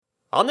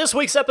On this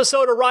week's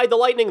episode of Ride the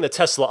Lightning, the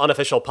Tesla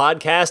unofficial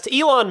podcast,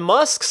 Elon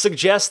Musk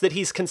suggests that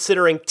he's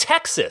considering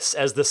Texas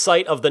as the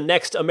site of the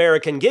next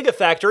American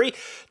Gigafactory.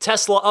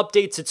 Tesla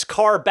updates its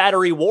car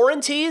battery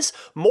warranties.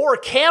 More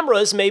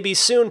cameras may be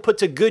soon put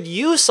to good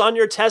use on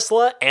your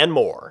Tesla, and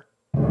more.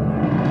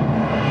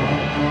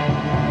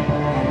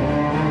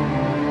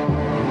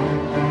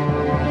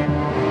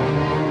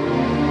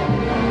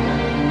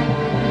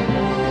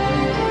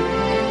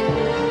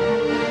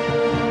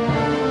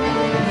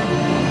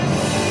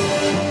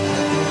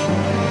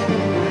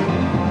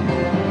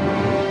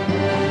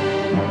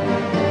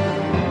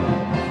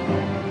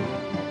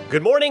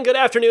 Good morning, good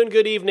afternoon,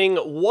 good evening,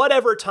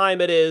 whatever time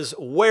it is,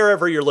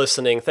 wherever you're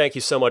listening. Thank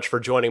you so much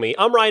for joining me.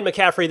 I'm Ryan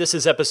McCaffrey. This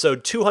is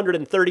episode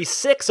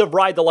 236 of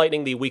Ride the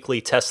Lightning, the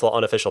weekly Tesla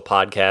unofficial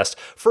podcast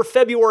for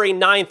February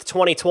 9th,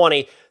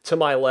 2020. To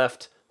my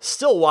left,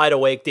 still wide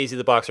awake, Daisy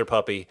the Boxer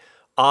Puppy.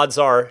 Odds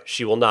are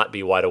she will not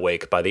be wide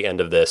awake by the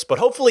end of this, but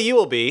hopefully you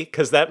will be,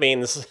 because that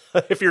means,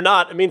 if you're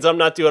not, it means I'm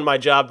not doing my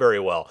job very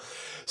well.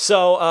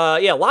 So,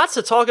 lots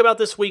to talk about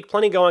this week,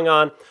 plenty going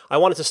on. I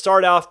wanted to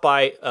start off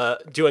by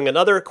doing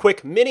another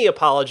quick mini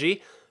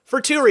apology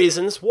for two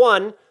reasons.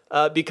 One,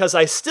 because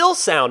I still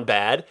sound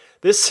bad.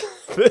 This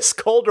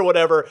cold or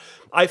whatever,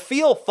 I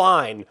feel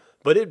fine,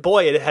 but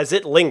it has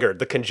lingered.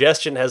 The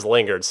congestion has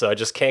lingered, so I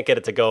just can't get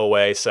it to go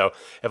away. So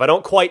if I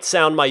don't quite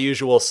sound my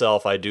usual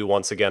self, I do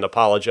once again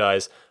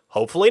apologize.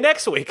 Hopefully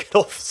next week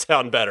it'll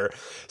sound better.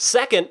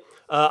 Second,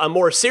 a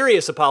more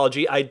serious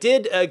apology. I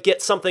did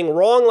get something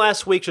wrong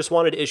last week. Just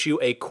wanted to issue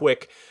a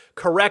quick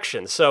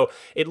correction. So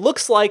it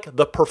looks like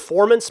the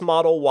Performance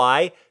Model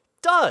Y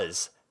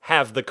does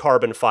have the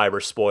carbon fiber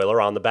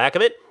spoiler on the back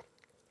of it.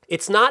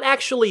 It's not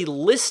actually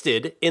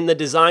listed in the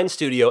design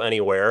studio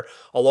anywhere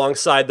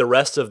alongside the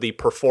rest of the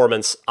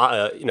performance,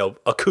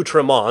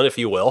 accoutrement, if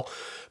you will.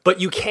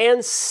 But you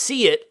can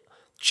see it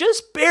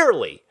just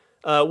barely.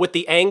 With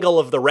the angle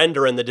of the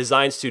render in the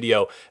design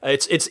studio.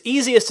 It's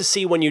easiest to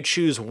see when you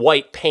choose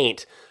white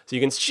paint. So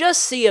you can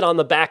just see it on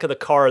the back of the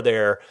car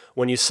there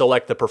when you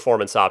select the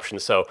performance option.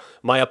 So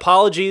my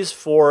apologies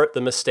for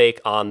the mistake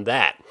on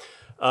that.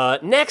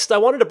 Next, I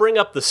wanted to bring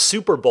up the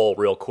Super Bowl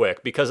real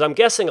quick because I'm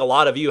guessing a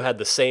lot of you had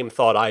the same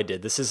thought I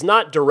did. This is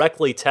not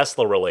directly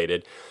Tesla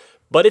related,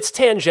 but it's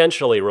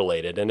tangentially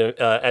related. And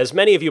as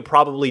many of you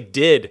probably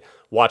did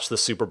watch the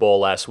Super Bowl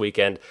last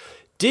weekend,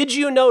 did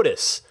you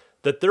notice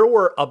that there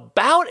were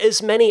about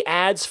as many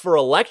ads for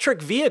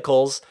electric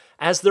vehicles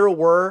as there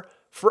were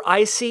for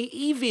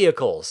ICE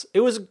vehicles?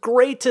 It was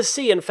great to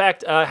see. In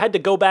fact, I had to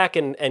go back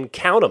and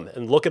count them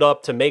and look it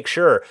up to make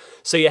sure.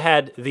 So you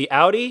had the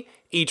Audi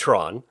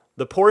e-tron,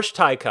 the Porsche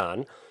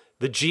Taycan,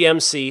 the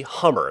GMC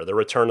Hummer, the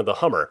return of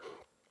the Hummer.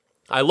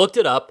 I looked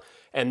it up,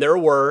 and there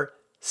were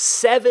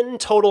 7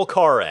 total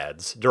car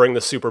ads during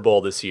the Super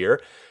Bowl this year.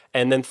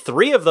 And then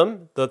 3 of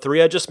them, the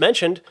 3 I just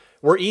mentioned,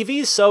 were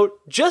EVs, so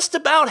just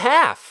about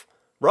half.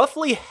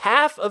 Roughly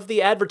half of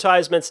the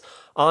advertisements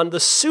on the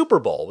Super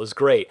Bowl was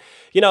great.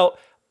 You know,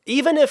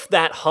 even if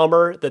that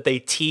Hummer that they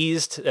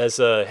teased as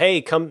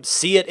hey, come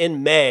see it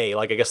in May,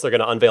 like I guess they're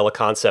going to unveil a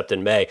concept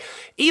in May,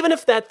 even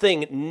if that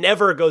thing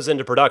never goes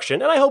into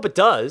production, and I hope it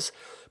does,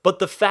 but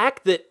the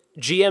fact that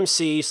GM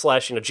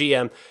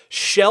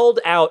shelled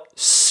out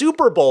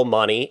Super Bowl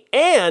money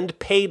and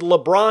paid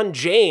LeBron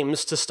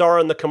James to star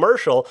in the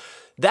commercial,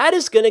 that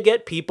is going to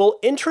get people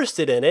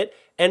interested in it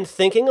and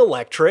thinking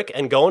electric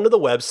and going to the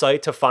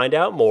website to find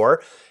out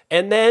more.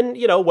 And then,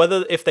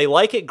 if they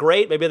like it,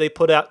 great. Maybe they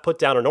put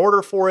down an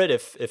order for it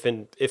if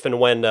and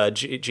when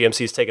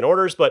GMC is taking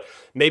orders. But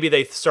maybe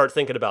they start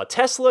thinking about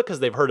Tesla because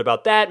they've heard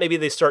about that. Maybe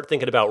they start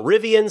thinking about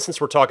Rivian since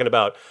we're talking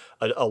about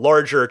a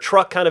larger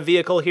truck kind of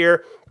vehicle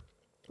here.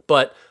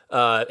 But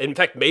in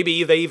fact,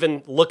 maybe they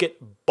even look at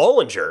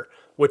Bollinger,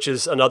 which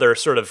is another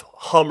sort of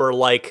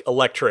Hummer-like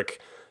electric,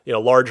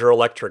 larger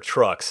electric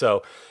truck.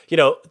 So,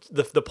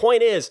 the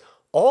point is,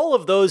 all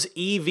of those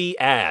EV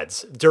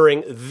ads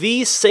during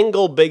the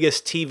single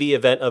biggest TV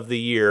event of the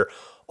year,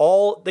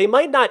 they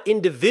might not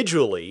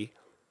individually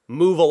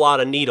move a lot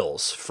of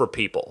needles for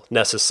people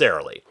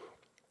necessarily,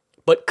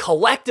 but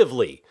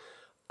collectively,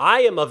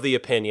 I am of the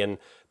opinion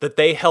that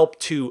they help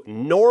to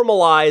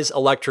normalize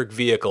electric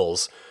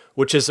vehicles,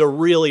 which is a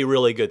really,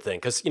 really good thing.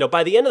 Because,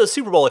 by the end of the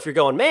Super Bowl, if you're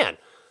going, man,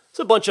 there's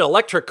a bunch of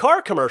electric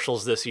car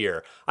commercials this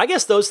year, I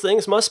guess those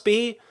things must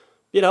be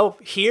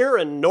here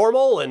and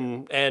normal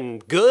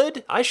and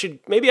good.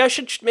 Maybe I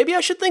should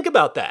think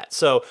about that.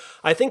 So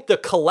I think the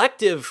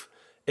collective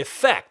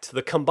effect,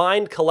 the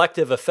combined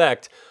collective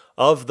effect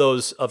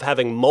of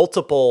having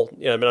multiple,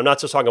 I'm not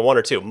just talking 1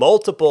 or 2,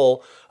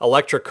 multiple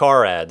electric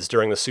car ads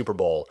during the Super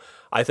Bowl,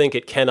 I think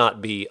it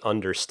cannot be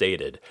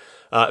understated.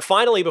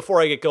 Finally,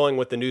 before I get going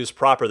with the news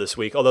proper this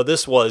week, although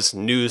this was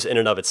news in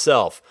and of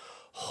itself,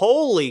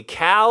 holy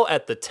cow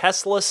at the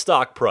Tesla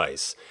stock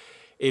price.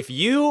 If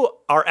you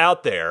are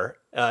out there,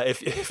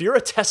 if you're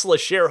a Tesla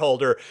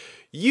shareholder,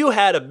 you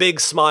had a big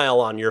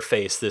smile on your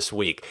face this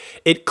week.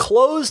 It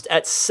closed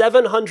at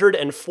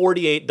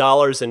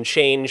 $748 and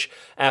change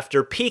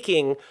after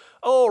peaking,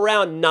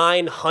 around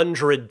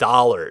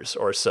 $900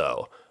 or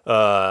so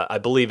I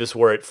believe is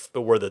where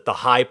the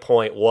high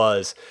point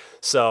was.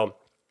 So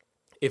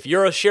if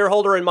you're a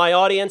shareholder in my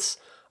audience,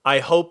 I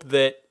hope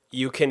that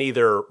you can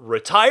either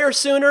retire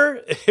sooner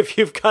if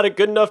you've got a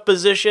good enough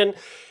position,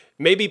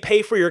 maybe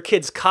pay for your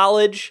kids'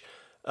 college,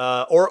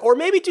 or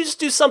maybe just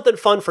do something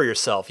fun for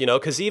yourself,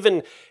 because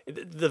even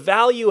the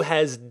value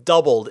has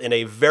doubled in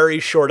a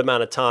very short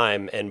amount of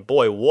time. And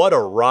boy, what a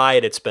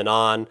ride it's been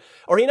on.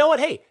 Or you know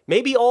what? Hey,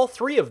 maybe all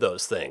three of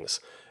those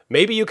things.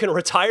 Maybe you can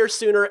retire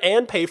sooner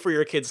and pay for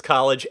your kids'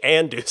 college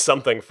and do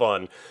something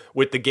fun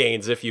with the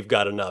gains if you've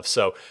got enough.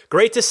 So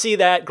great to see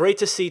that. Great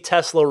to see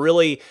Tesla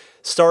really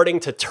starting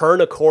to turn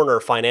a corner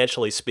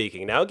financially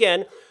speaking. Now,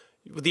 again,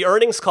 the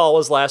earnings call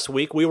was last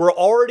week. We were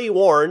already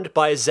warned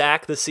by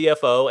Zach, the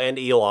CFO, and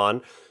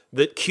Elon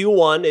that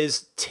Q1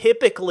 is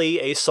typically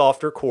a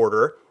softer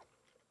quarter.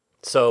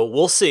 So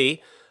we'll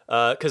see.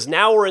 Because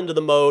now we're into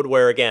the mode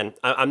where, again,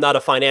 I'm not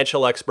a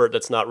financial expert.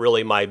 That's not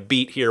really my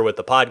beat here with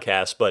the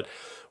podcast, but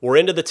we're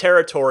into the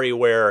territory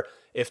where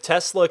if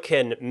Tesla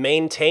can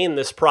maintain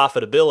this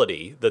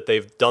profitability that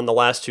they've done the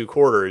last 2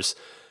 quarters,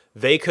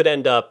 they could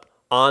end up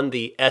on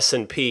the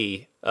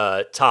S&P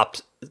top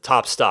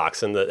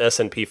stocks in the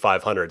S&P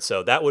 500.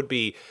 So that would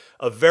be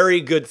a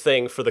very good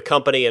thing for the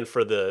company and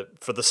for the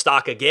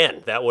stock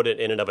again. That would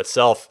in and of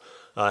itself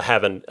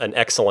have an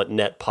excellent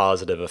net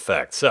positive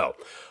effect. So,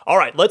 all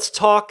right, let's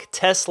talk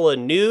Tesla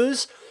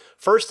news.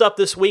 First up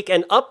this week,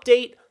 an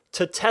update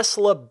to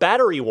Tesla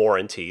battery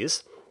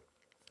warranties.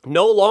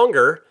 No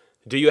longer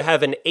do you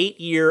have an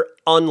 8-year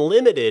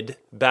unlimited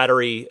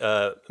battery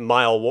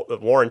mile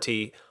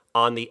warranty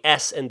on the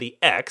S and the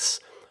X.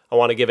 I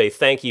want to give a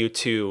thank you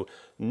to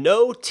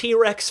No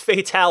T-Rex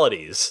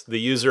Fatalities, the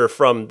user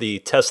from the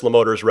Tesla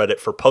Motors Reddit,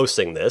 for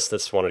posting this.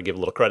 Just wanted to give a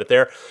little credit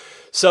there.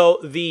 So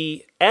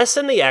the S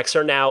and the X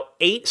are now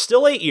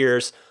still 8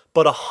 years,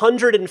 but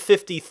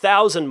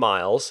 150,000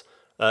 miles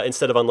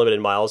instead of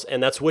unlimited miles,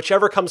 and that's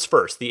whichever comes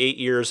first, the 8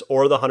 years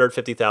or the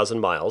 150,000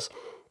 miles.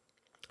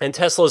 And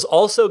Tesla is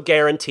also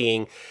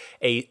guaranteeing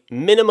a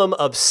minimum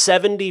of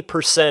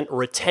 70%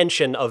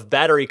 retention of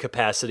battery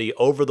capacity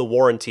over the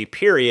warranty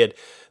period.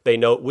 They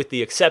note, with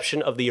the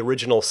exception of the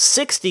original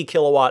 60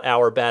 kilowatt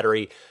hour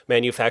battery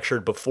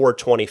manufactured before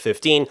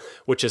 2015,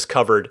 which is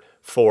covered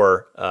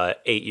for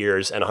 8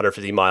 years and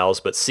 150 miles,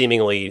 but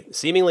seemingly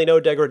no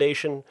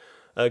degradation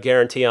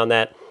guarantee on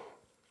that.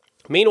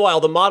 Meanwhile,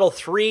 the Model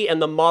 3 and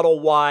the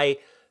Model Y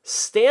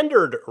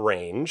standard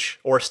range,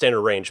 or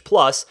standard range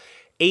plus,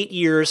 8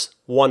 years,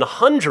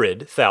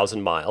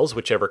 100,000 miles,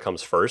 whichever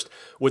comes first,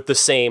 with the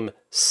same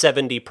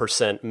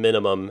 70%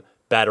 minimum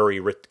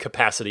battery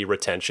capacity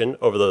retention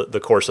over the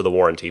course of the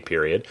warranty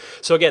period.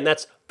 So again,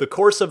 that's the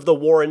course of the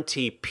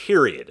warranty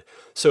period.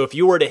 So if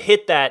you were to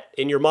hit that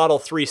in your Model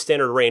 3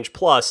 Standard Range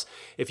Plus,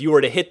 if you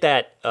were to hit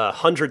that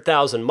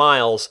 100,000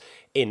 miles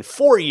in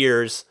 4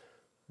 years,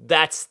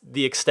 that's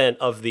the extent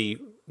of the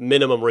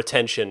minimum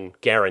retention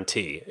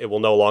guarantee. It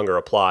will no longer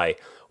apply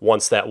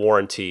once that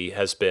warranty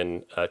has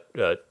been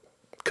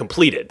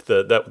completed.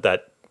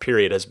 That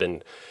period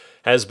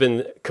has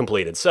been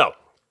completed. So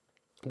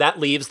that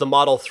leaves the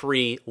Model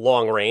 3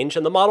 long range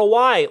and the Model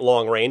Y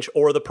long range,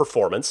 or the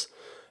performance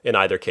in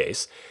either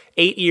case,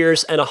 8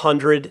 years and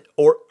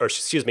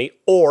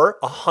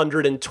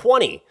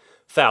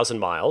 120,000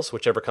 miles,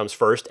 whichever comes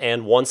first,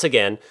 and once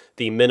again,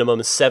 the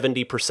minimum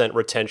 70%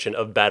 retention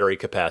of battery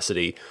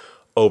capacity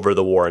over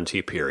the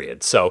warranty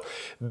period. So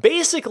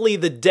basically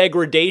the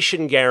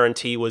degradation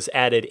guarantee was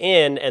added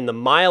in, and the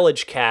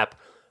mileage cap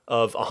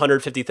of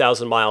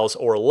 150,000 miles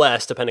or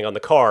less, depending on the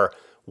car,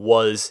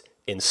 was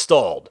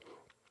installed.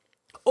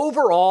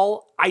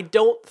 Overall, I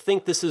don't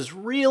think this is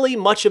really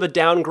much of a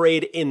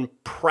downgrade in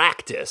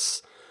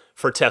practice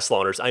for Tesla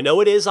owners. I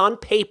know it is on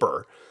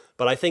paper,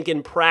 but I think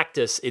in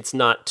practice it's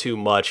not too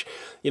much.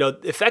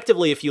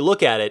 Effectively, if you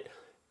look at it,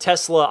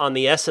 Tesla on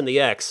the S and the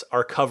X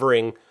are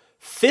covering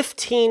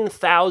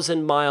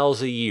 15,000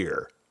 miles a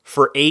year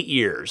for 8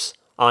 years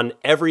on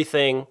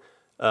everything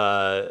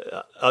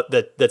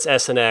that's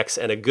S and X,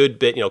 and a good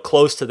bit,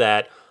 close to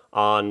that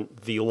on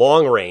the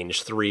long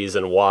range 3s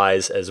and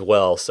Ys as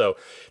well. So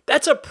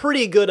that's a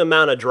pretty good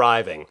amount of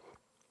driving.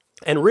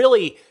 And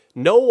really,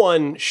 no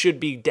one should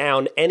be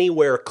down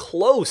anywhere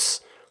close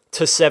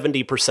to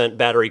 70%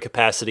 battery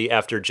capacity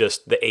after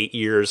just the 8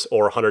 years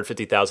or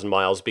 150,000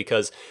 miles,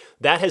 because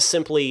that has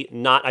simply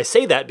not, I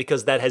say that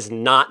because that has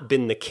not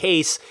been the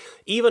case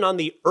even on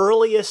the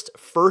earliest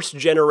first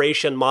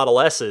generation Model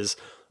S's,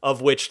 of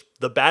which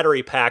the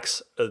battery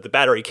packs, the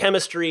battery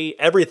chemistry,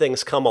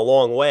 everything's come a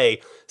long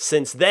way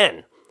since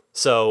then.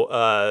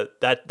 So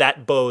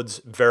that bodes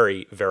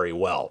very, very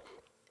well.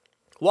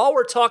 While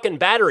we're talking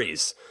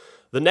batteries,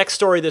 the next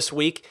story this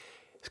week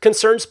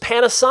concerns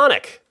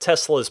Panasonic,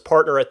 Tesla's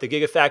partner at the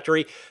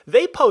Gigafactory.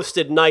 They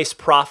posted nice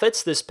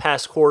profits this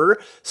past quarter,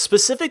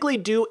 specifically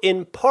due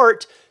in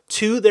part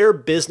to their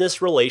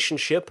business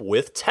relationship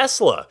with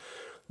Tesla.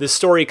 This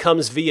story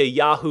comes via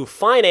Yahoo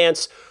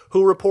Finance,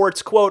 who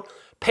reports, quote,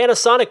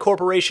 Panasonic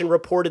Corporation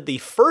reported the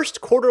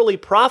first quarterly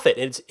profit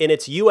in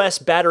its U.S.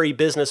 battery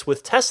business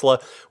with Tesla,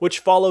 which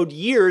followed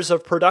years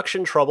of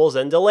production troubles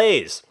and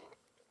delays.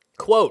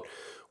 Quote,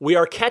 "We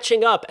are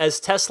catching up as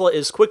Tesla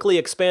is quickly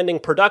expanding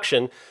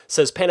production,"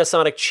 says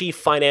Panasonic Chief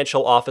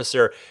Financial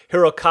Officer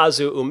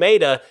Hirokazu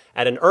Umeda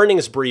at an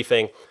earnings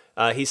briefing.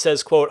 He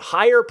says, quote,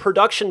 "Higher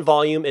production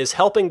volume is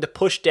helping to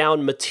push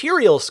down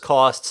materials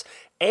costs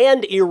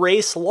and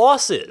erase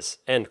losses,"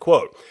 end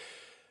quote.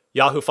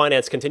 Yahoo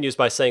Finance continues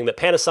by saying that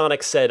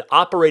Panasonic said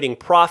operating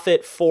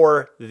profit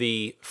for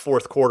the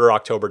fourth quarter,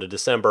 October to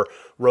December,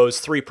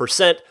 rose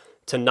 3%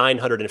 to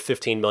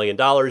 $915 million,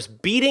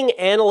 beating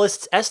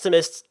analysts'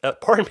 estimates,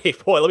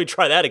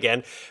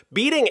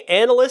 beating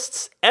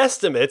analysts'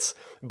 estimates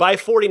by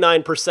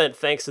 49%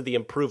 thanks to the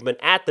improvement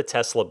at the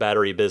Tesla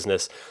battery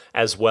business,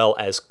 as well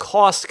as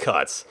cost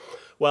cuts.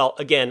 Well,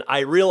 again, I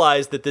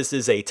realize that this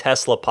is a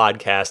Tesla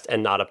podcast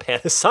and not a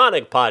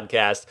Panasonic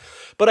podcast,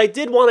 but I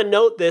did want to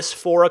note this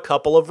for a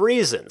couple of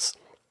reasons.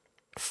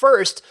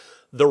 First,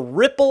 the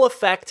ripple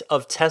effect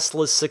of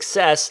Tesla's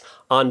success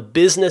on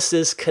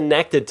businesses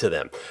connected to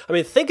them. I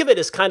mean, think of it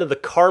as kind of the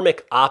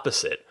karmic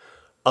opposite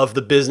of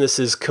the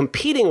businesses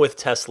competing with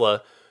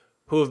Tesla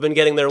who have been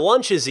getting their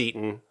lunches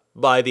eaten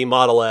by the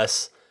Model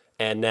S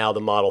and now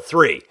the Model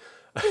 3.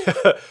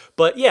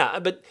 But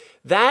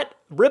that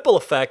ripple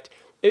effect,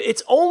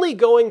 it's only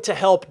going to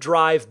help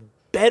drive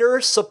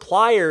better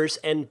suppliers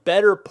and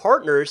better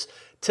partners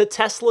to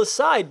Tesla's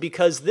side,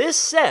 because this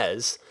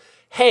says,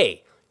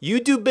 hey, you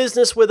do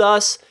business with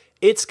us,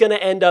 it's going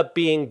to end up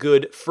being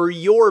good for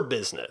your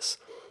business.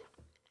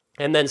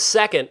 And then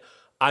second,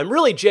 I'm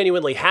really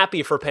genuinely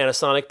happy for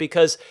Panasonic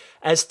because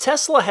as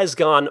Tesla has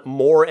gone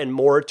more and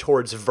more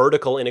towards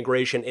vertical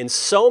integration in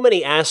so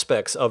many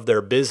aspects of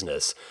their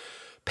business,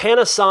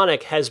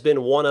 Panasonic has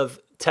been one of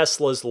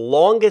Tesla's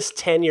longest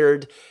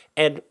tenured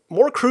and,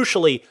 more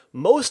crucially,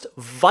 most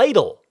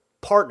vital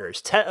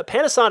partners.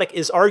 Panasonic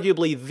is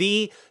arguably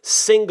the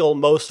single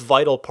most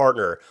vital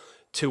partner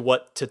to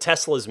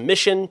Tesla's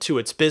mission, to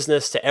its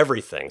business, to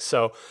everything.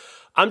 So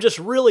I'm just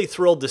really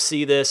thrilled to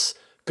see this.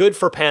 Good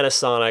for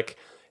Panasonic.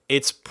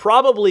 It's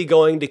probably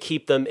going to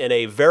keep them in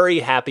a very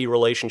happy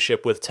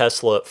relationship with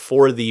Tesla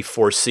for the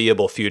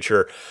foreseeable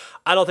future.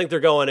 I don't think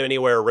they're going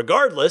anywhere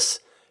regardless,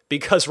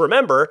 because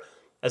remember,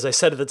 as I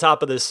said at the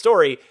top of this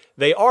story,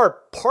 they are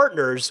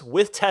partners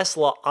with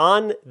Tesla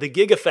on the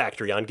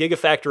Gigafactory, on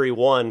Gigafactory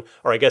 1,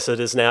 or I guess it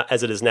is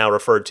now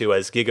referred to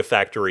as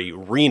Gigafactory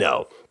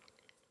Reno.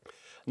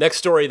 Next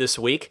story this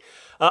week,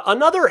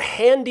 another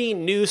handy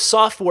new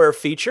software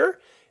feature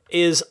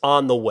is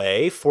on the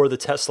way for the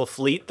Tesla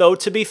fleet, though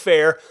to be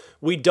fair,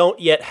 we don't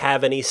yet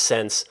have any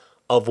sense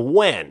of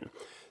when.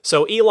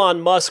 So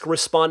Elon Musk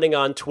responding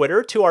on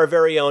Twitter to our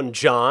very own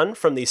John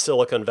from the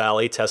Silicon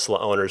Valley Tesla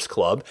Owners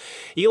Club.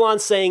 Elon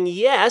saying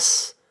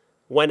yes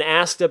when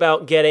asked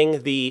about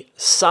getting the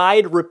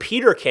side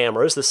repeater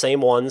cameras, the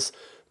same ones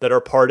that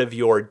are part of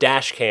your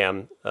dash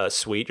cam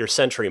suite, your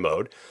Sentry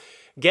mode,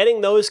 getting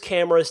those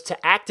cameras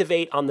to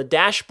activate on the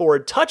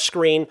dashboard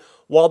touchscreen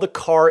while the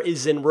car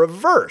is in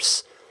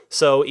reverse.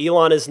 So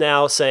Elon is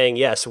now saying,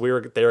 yes,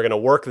 they're going to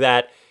work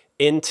that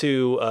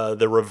into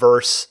the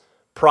reverse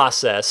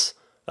process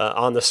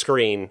on the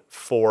screen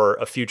for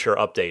a future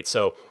update.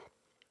 So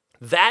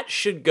that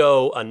should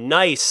go a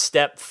nice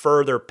step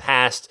further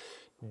past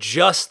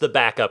just the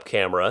backup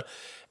camera.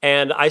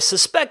 And I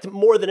suspect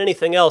more than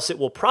anything else, it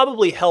will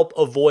probably help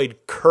avoid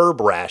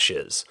curb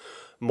rashes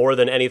more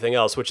than anything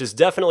else, which is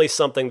definitely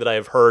something that I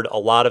have heard a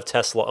lot of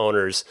Tesla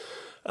owners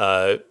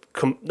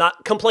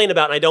not complain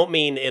about. And I don't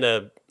mean in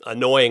a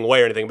annoying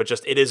way or anything, but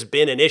just it has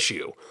been an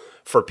issue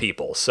for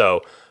people.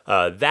 So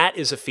that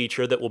is a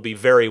feature that will be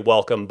very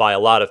welcome by a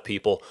lot of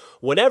people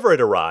whenever it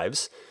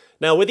arrives.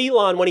 Now, with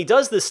Elon, when he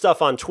does this stuff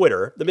on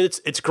Twitter, I mean,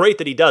 it's great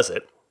that he does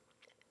it,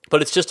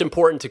 but it's just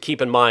important to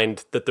keep in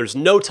mind that there's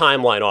no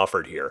timeline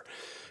offered here.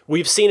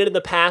 We've seen it in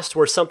the past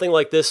where something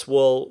like this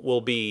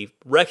will be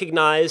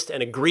recognized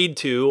and agreed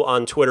to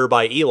on Twitter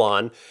by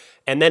Elon,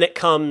 and then it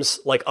comes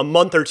like a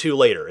month or two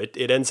later.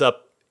 It ends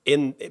up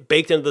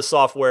baked into the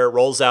software,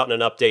 rolls out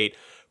in an update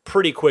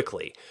pretty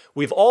quickly.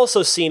 We've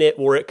also seen it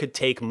where it could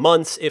take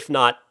months, if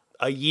not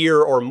a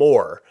year or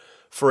more,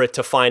 for it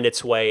to find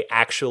its way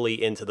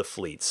actually into the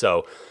fleet.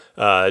 So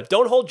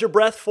don't hold your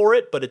breath for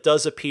it, but it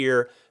does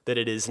appear that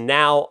it is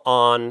now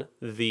on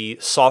the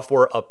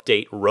software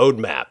update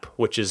roadmap,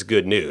 which is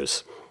good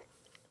news.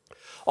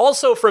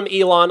 Also from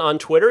Elon on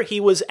Twitter, he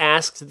was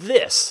asked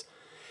this: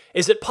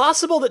 is it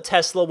possible that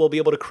Tesla will be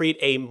able to create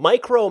a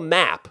micro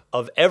map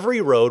of every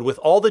road with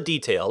all the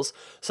details,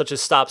 such as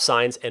stop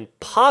signs and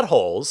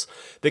potholes,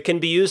 that can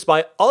be used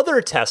by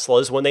other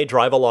Teslas when they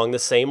drive along the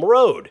same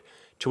road?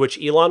 To which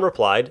Elon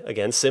replied,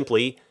 again,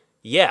 simply,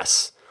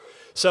 yes.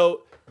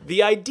 So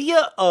the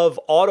idea of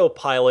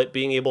autopilot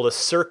being able to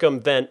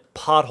circumvent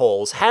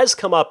potholes has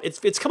come up.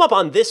 It's come up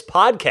on this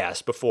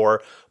podcast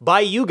before by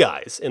you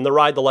guys in the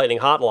Ride the Lightning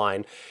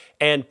hotline.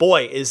 And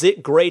boy, is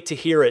it great to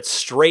hear it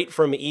straight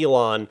from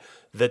Elon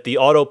that the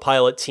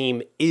autopilot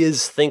team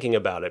is thinking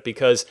about it,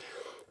 because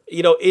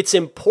it's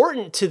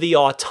important to the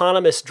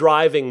autonomous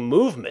driving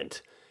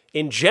movement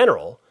in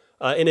general,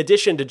 in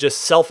addition to just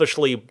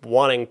selfishly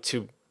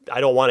I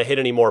don't want to hit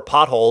any more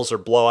potholes or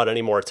blow out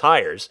any more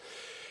tires.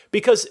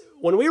 Because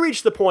when we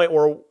reach the point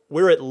where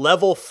we're at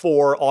level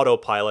 4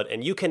 autopilot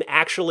and you can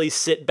actually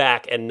sit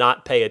back and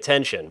not pay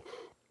attention,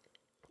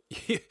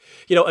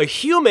 a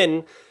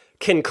human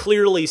can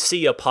clearly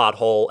see a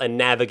pothole and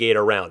navigate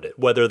around it,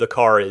 whether the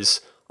car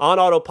is on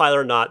autopilot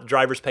or not. The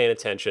driver's paying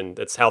attention.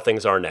 That's how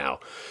things are now.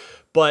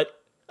 But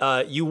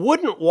you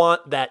wouldn't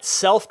want that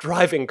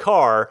self-driving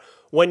car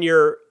when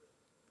you're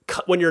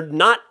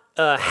not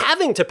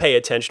having to pay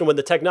attention, when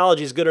the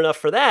technology is good enough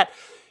for that.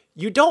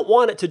 You don't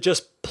want it to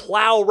just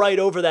plow right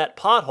over that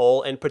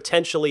pothole and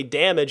potentially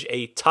damage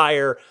a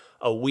tire,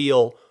 a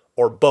wheel,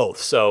 or both.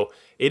 So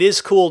it is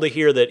cool to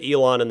hear that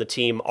Elon and the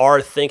team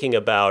are thinking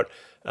about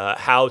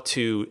how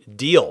to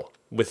deal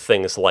with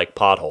things like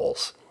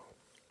potholes.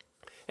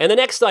 And the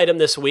next item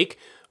this week,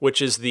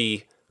 which is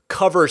the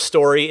cover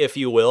story, if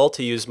you will,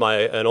 to use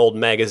an old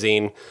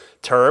magazine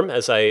term,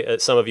 as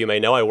some of you may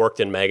know, I worked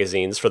in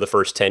magazines for the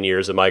first 10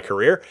 years of my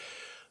career.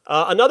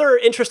 Another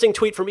interesting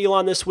tweet from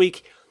Elon this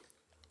week.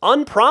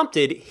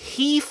 Unprompted,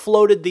 he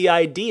floated the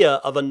idea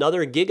of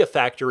another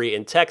Gigafactory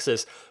in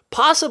Texas,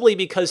 possibly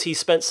because he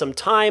spent some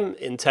time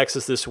in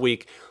Texas this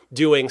week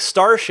doing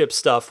Starship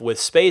stuff with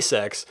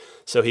SpaceX.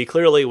 So he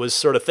clearly was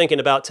sort of thinking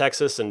about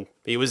Texas, and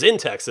he was in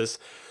Texas.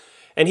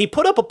 And he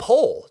put up a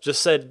poll,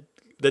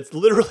 that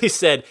literally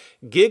said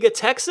Giga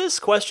Texas ?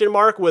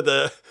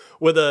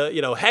 With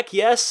a heck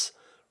yes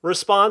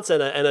response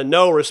and a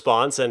no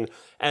response. And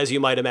as you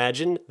might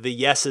imagine, the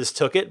yeses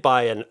took it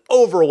by an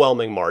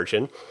overwhelming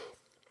margin.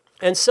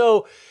 And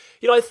so,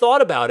 I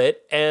thought about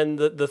it, and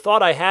the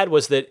thought I had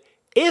was that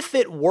if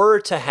it were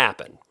to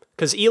happen,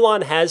 because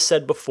Elon has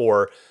said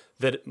before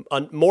that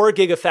more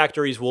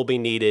Gigafactories will be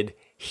needed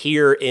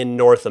here in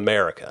North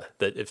America,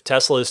 that if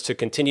Tesla is to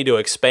continue to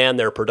expand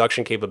their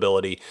production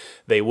capability,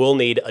 they will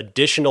need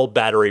additional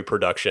battery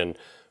production,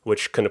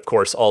 which can, of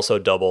course, also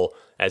double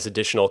as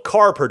additional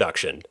car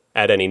production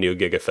at any new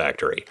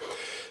Gigafactory.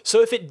 So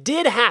if it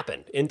did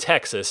happen in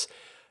Texas,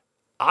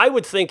 I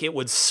would think it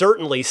would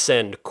certainly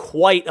send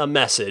quite a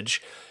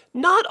message,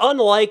 not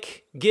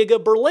unlike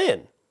Giga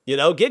Berlin.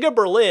 Giga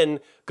Berlin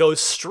goes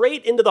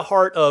straight into the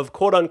heart of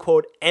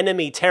quote-unquote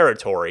enemy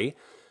territory,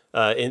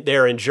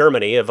 there in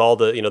Germany, of all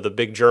the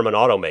big German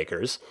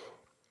automakers.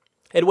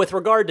 And with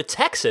regard to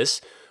Texas,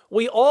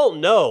 we all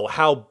know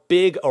how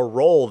big a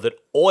role that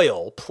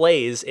oil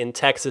plays in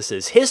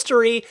Texas's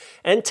history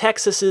and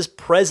Texas's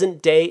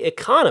present-day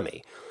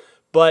economy.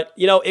 But,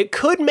 it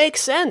could make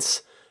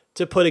sense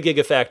to put a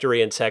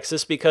Gigafactory in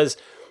Texas because,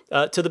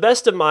 to the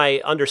best of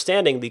my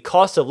understanding, the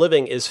cost of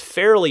living is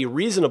fairly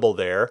reasonable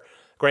there.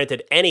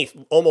 Granted,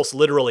 almost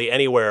literally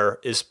anywhere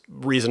is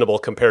reasonable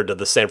compared to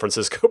the San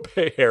Francisco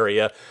Bay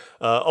Area.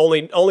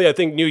 Only I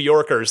think New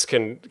Yorkers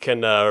can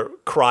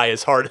cry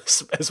as hard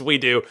as we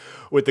do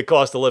with the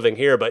cost of living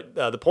here. But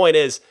the point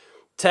is,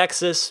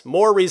 Texas,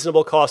 more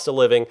reasonable cost of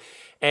living,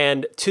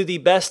 and to the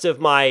best of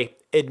my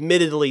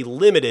admittedly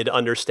limited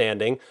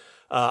understanding,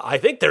 I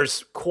think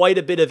there's quite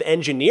a bit of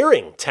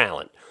engineering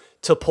talent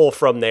to pull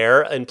from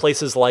there in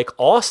places like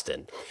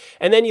Austin.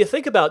 And then you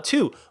think about,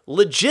 too,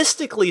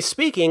 logistically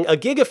speaking, a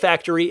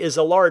Gigafactory is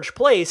a large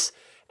place,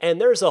 and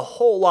there's a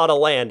whole lot of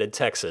land in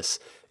Texas.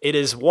 It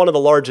is one of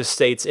the largest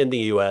states in the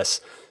U.S.,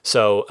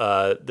 so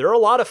there are a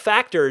lot of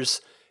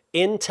factors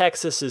in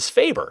Texas's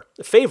favor.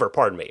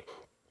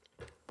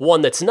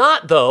 One that's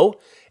not, though,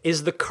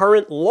 is the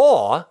current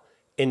law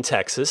in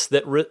Texas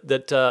that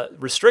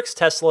restricts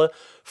Tesla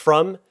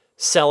from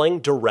selling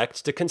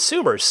direct to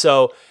consumers.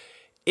 So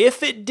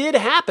if it did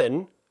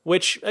happen,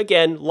 which,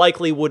 again,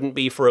 likely wouldn't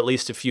be for at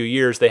least a few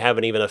years, they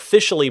haven't even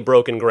officially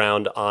broken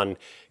ground on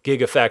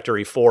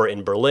Gigafactory 4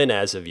 in Berlin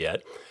as of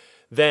yet,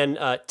 then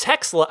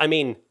Tesla, we're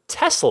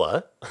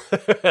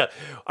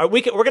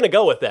going to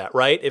go with that,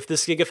 right? If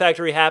this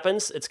Gigafactory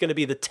happens, it's going to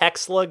be the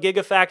Tesla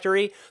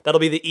Gigafactory. That'll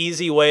be the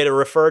easy way to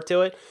refer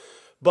to it.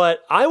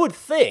 But I would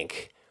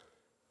think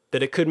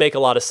that it could make a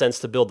lot of sense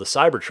to build the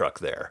Cybertruck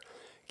there,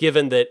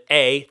 given that,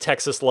 A,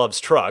 Texas loves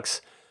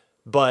trucks,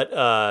 but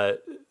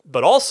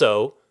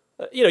also,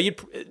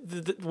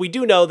 we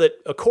do know that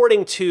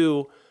according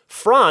to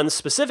Franz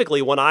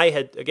specifically, when I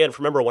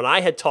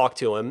had talked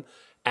to him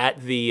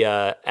at the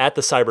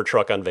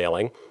Cybertruck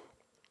unveiling,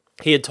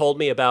 he had told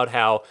me about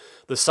how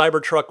the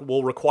Cybertruck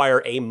will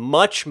require a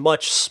much,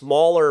 much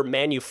smaller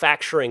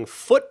manufacturing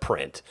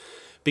footprint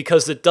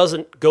because it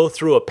doesn't go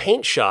through a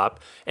paint shop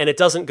and it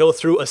doesn't go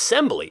through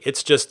assembly.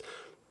 It's just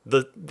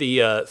the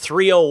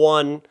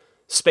 301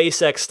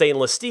 SpaceX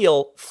stainless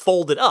steel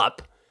folded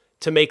up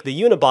to make the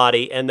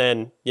unibody and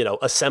then,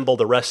 assemble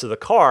the rest of the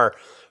car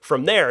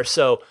from there.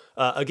 So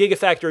a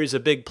Gigafactory is a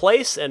big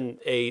place, and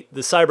the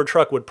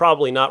Cybertruck would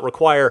probably not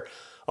require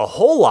a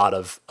whole lot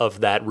of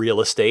that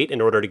real estate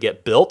in order to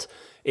get built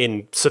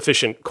in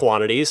sufficient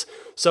quantities.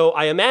 So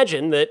I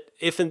imagine that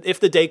if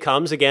the day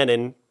comes, again,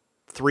 in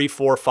 3,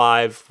 4,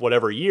 5,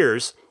 whatever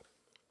years,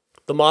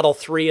 the Model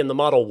 3 and the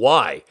Model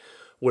Y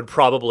would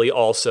probably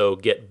also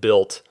get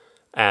built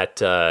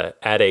at a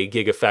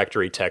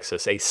Gigafactory,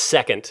 Texas, a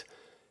second.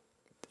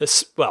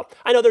 Well,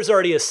 I know there's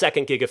already a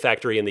second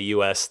Gigafactory in the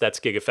U.S. That's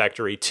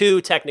Gigafactory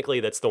 2. Technically,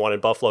 that's the one in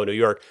Buffalo, New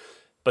York.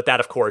 But that,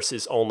 of course,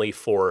 is only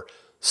for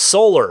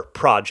solar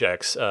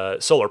projects,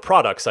 solar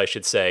products, I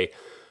should say,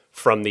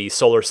 from the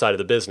solar side of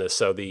the business.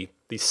 So the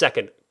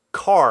second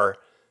car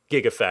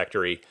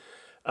Gigafactory.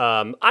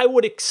 I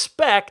would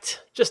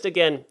expect, just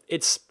again,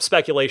 it's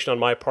speculation on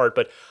my part,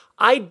 but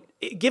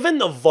given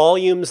the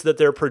volumes that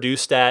they're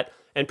produced at,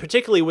 and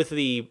particularly with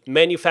the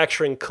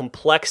manufacturing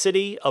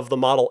complexity of the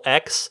Model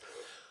X,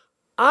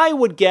 I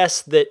would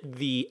guess that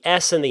the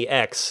S and the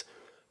X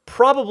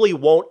probably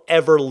won't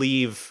ever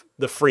leave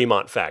the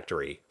Fremont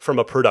factory from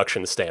a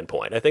production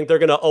standpoint. I think they're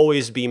going to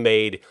always be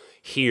made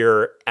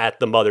here at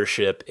the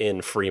mothership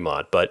in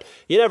Fremont, but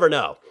you never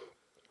know.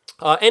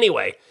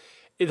 Anyway,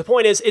 the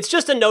point is, it's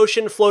just a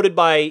notion floated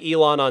by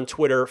Elon on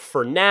Twitter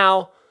for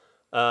now.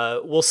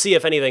 We'll see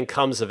if anything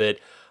comes of it.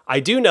 I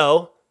do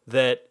know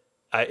that,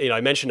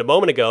 I mentioned a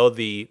moment ago,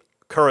 the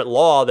current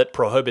law that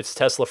prohibits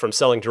Tesla from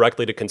selling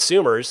directly to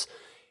consumers.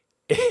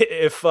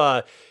 If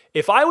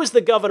I was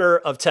the governor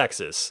of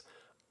Texas,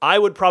 I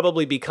would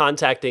probably be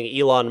contacting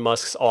Elon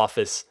Musk's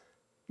office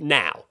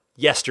now,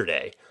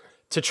 yesterday,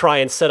 to try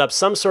and set up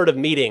some sort of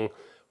meeting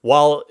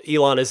while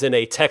Elon is in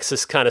a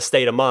Texas kind of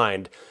state of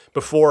mind,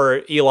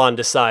 before Elon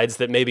decides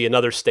that maybe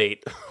another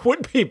state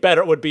would be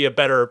a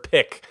better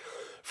pick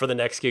for the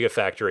next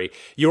Gigafactory.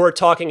 You are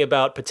talking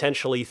about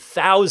potentially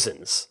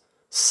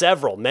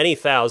many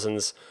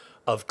thousands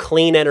of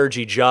clean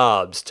energy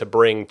jobs to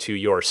bring to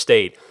your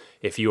state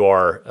if you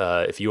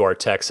are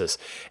Texas.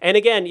 And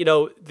again,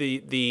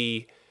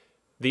 the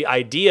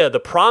idea, the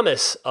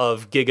promise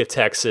of Giga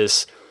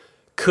Texas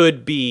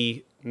could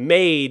be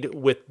made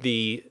with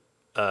the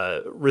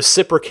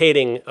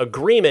reciprocating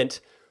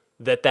agreement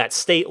that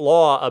state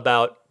law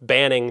about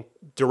banning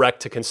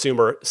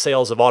direct-to-consumer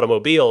sales of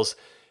automobiles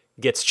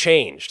gets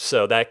changed.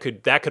 So that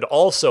could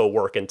also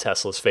work in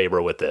Tesla's favor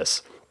with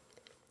this.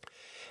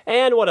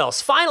 And what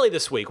else? Finally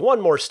this week, one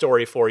more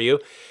story for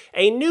you.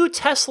 A new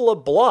Tesla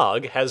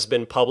blog has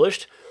been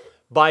published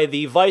by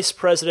the Vice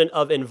President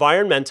of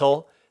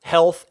Environmental,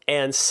 Health,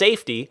 and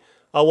Safety,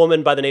 a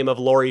woman by the name of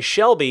Lori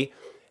Shelby,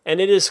 and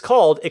it is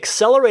called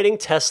Accelerating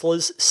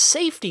Tesla's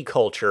Safety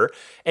Culture,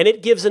 and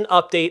it gives an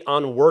update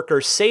on worker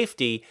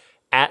safety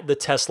at the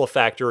Tesla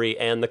factory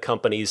and the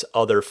company's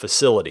other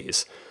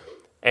facilities.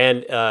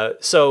 And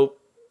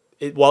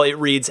while it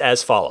reads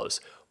as follows: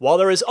 while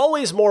there is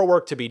always more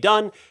work to be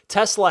done,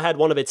 Tesla had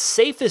one of its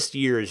safest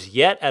years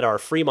yet at our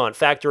Fremont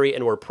factory,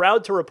 and we're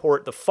proud to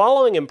report the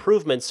following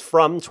improvements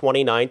from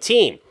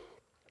 2019.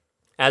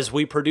 As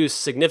we produced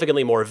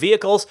significantly more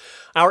vehicles,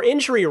 our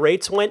injury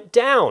rates went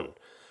down.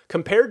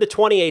 Compared to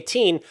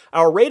 2018,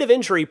 our rate of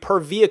injury per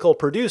vehicle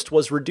produced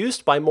was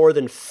reduced by more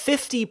than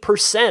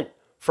 50%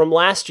 from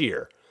last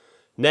year.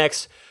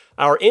 Next,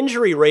 our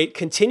injury rate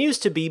continues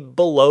to be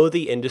below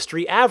the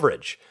industry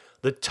average.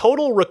 The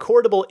total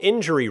recordable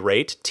injury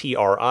rate,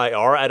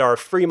 TRIR, at our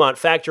Fremont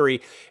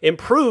factory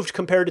improved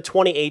compared to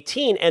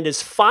 2018 and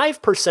is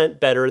 5%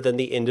 better than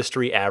the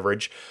industry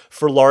average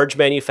for large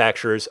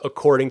manufacturers,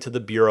 according to the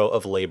Bureau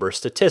of Labor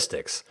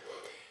Statistics.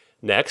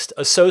 Next,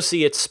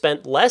 associates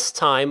spent less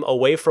time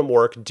away from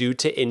work due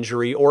to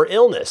injury or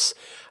illness.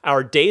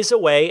 Our days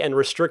away and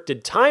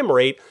restricted time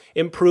rate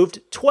improved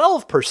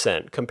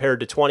 12% compared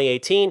to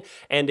 2018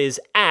 and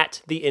is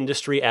at the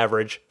industry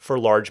average for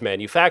large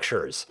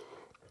manufacturers.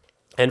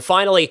 And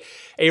finally,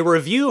 a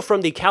review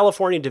from the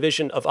California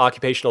Division of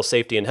Occupational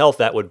Safety and Health,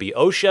 that would be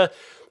OSHA,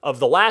 of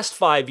the last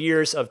 5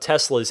 years of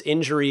Tesla's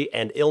injury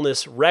and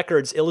illness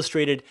records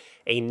illustrated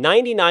a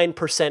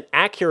 99%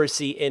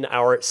 accuracy in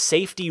our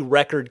safety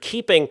record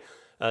keeping,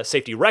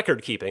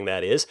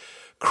 that is,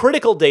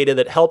 critical data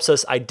that helps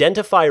us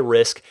identify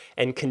risk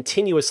and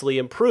continuously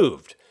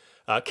improved.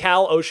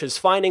 Cal OSHA's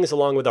findings,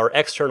 along with our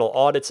external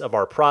audits of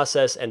our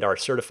process and our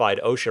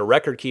certified OSHA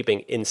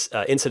record-keeping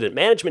incident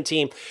management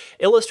team,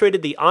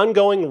 illustrated the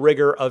ongoing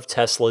rigor of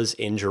Tesla's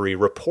injury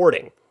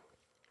reporting.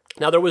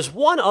 Now, there was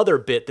one other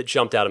bit that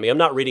jumped out at me. I'm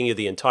not reading you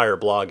the entire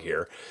blog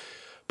here,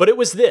 but it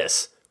was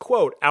this.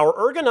 Quote, our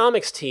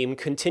ergonomics team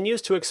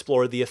continues to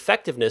explore the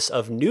effectiveness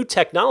of new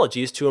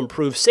technologies to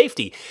improve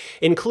safety,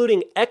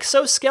 including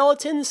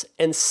exoskeletons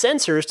and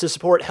sensors to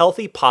support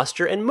healthy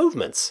posture and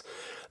movements.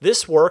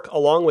 This work,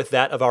 along with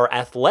that of our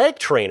athletic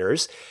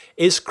trainers,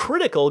 is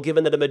critical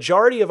given that a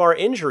majority of our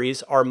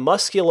injuries are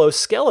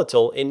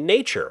musculoskeletal in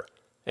nature,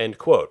 end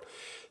quote.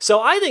 So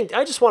I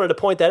just wanted to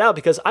point that out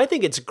because I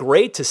think it's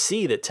great to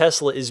see that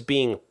Tesla is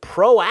being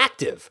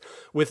proactive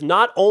with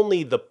not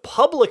only the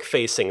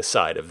public-facing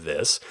side of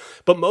this,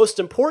 but most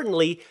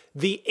importantly,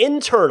 the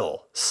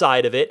internal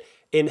side of it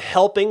in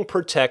helping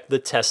protect the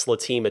Tesla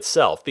team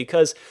itself.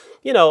 Because,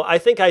 I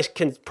think I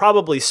can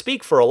probably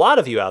speak for a lot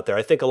of you out there.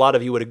 I think a lot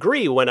of you would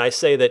agree when I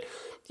say that,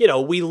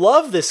 we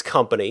love this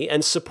company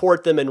and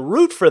support them and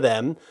root for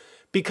them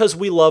because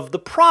we love the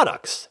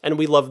products and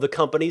we love the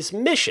company's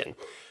mission.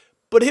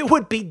 But it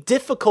would be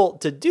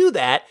difficult to do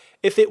that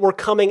if it were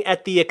coming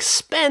at the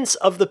expense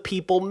of the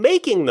people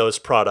making those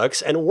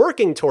products and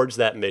working towards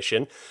that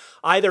mission,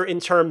 either in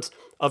terms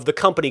of the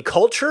company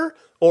culture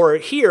or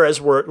here,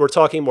 as we're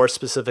talking more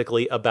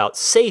specifically about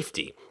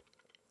safety.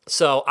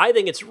 So I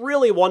think it's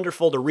really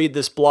wonderful to read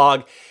this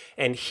blog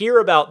and hear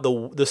about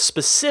the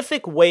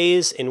specific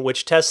ways in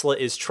which Tesla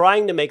is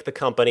trying to make the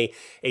company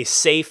a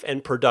safe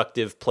and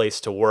productive place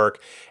to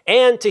work,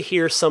 and to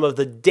hear some of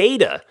the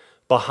data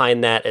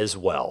behind that as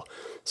well.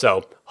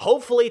 So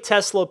hopefully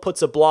Tesla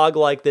puts a blog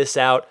like this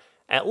out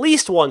at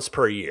least once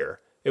per year.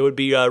 It would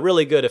be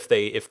really good if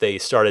they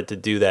started to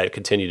do that,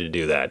 continue to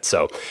do that.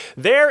 So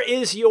there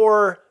is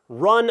your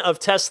run of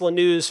Tesla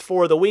news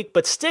for the week,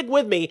 but stick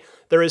with me.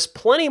 There is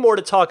plenty more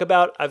to talk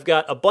about. I've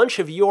got a bunch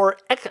of your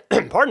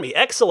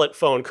excellent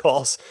phone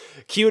calls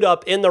queued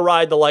up in the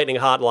Ride the Lightning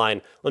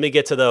hotline. Let me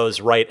get to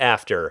those right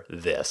after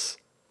this.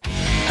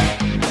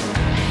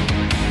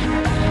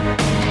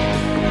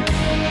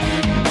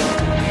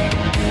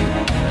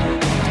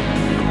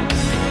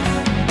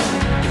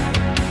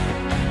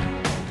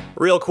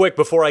 Real quick,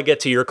 before I get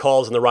to your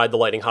calls in the Ride the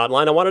Lightning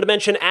hotline, I wanted to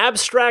mention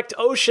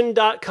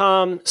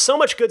abstractocean.com. So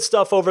much good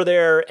stuff over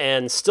there,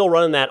 and still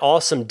running that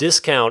awesome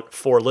discount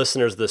for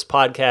listeners of this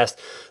podcast.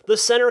 The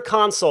center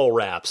console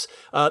wraps.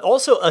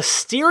 Also a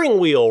steering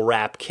wheel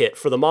wrap kit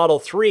for the Model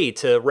 3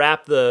 to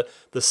wrap the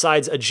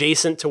sides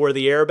adjacent to where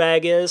the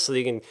airbag is, so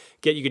you can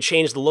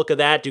change the look of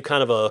that, do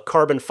kind of a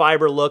carbon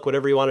fiber look,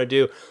 whatever you want to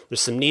do.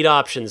 There's some neat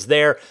options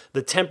there.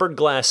 The tempered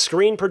glass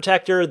screen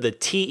protector, the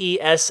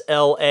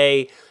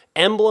TESLA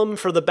emblem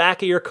for the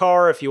back of your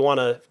car if you want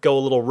to go a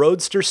little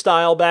roadster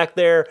style back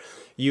there.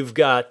 You've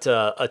got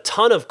a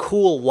ton of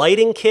cool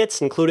lighting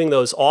kits, including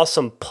those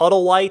awesome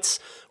puddle lights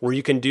where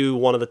you can do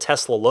one of the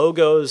Tesla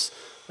logos,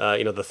 the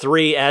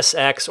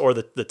 3SX or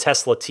the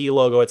Tesla T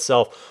logo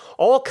itself.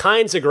 All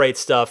kinds of great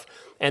stuff.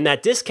 And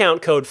that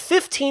discount code,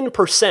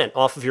 15%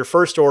 off of your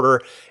first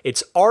order.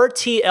 It's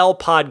RTL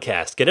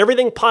Podcast. Get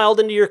everything piled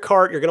into your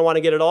cart. You're going to want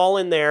to get it all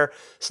in there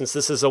since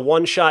this is a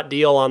one-shot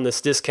deal on this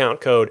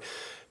discount code.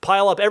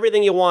 Pile up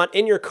everything you want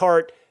in your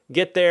cart,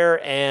 get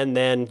there, and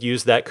then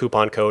use that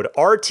coupon code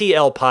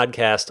RTL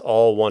Podcast,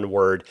 all one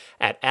word,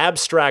 at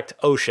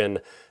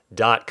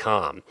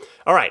abstractocean.com.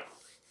 All right.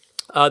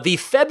 The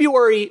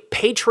February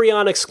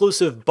Patreon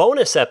exclusive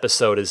bonus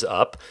episode is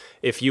up.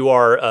 If you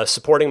are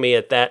supporting me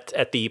at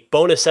the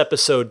bonus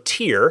episode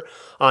tier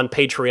on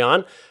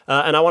Patreon,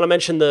 and I want to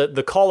mention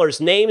the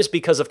callers' names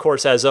because, of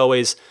course, as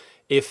always,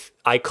 if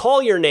I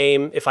call your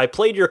name, if I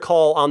played your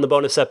call on the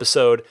bonus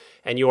episode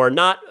and you are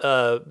not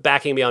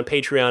backing me on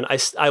Patreon,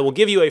 I will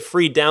give you a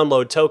free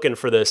download token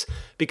for this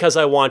because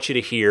I want you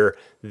to hear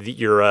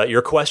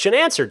your question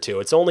answered to.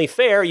 It's only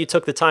fair you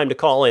took the time to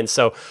call in.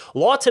 So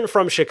Lawton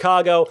from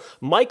Chicago,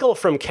 Michael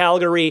from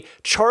Calgary,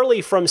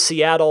 Charlie from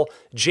Seattle,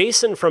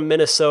 Jason from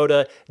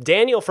Minnesota,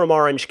 Daniel from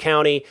Orange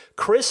County,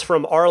 Chris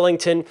from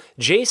Arlington,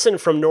 Jason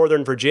from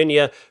Northern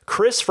Virginia,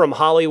 Chris from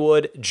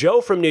Hollywood,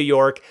 Joe from New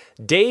York,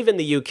 Dave in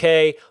the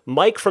UK,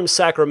 Mike from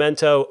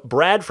Sacramento,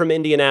 Brad from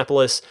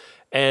Indianapolis,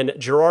 and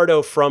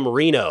Gerardo from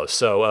Reno.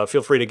 So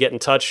feel free to get in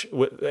touch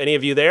with any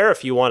of you there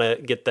if you want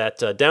to get that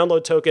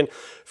download token.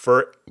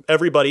 For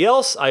everybody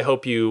else, I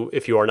hope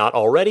if you are not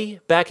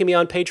already backing me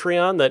on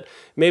Patreon, that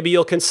maybe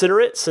you'll consider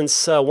it,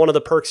 since one of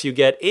the perks you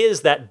get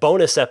is that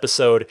bonus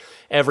episode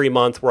every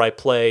month where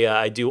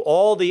I do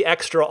all the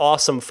extra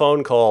awesome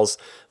phone calls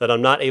that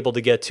I'm not able to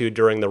get to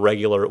during the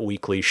regular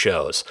weekly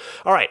shows.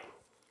 All right.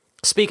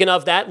 Speaking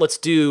of that, let's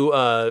do,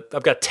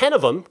 I've got 10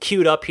 of them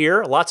queued up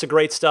here, lots of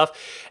great stuff.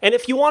 And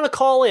if you want to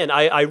call in,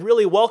 I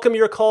really welcome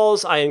your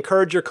calls. I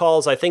encourage your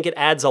calls. I think it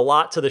adds a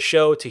lot to the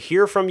show to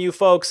hear from you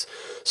folks.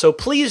 So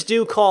please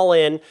do call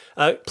in.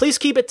 Please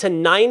keep it to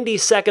 90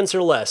 seconds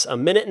or less, a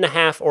minute and a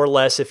half or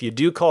less if you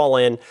do call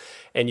in.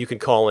 And you can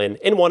call in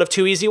one of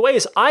two easy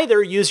ways.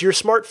 Either use your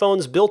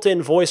smartphone's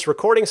built-in voice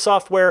recording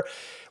software,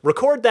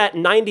 record that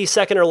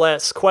 90-second or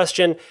less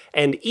question,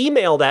 and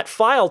email that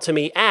file to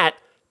me at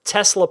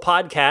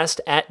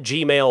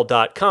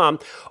teslapodcast@gmail.com,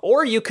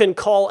 or you can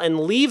call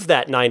and leave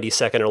that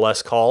 90-second or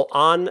less call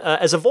on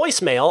as a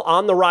voicemail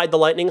on the Ride the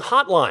Lightning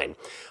hotline.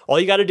 All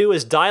you got to do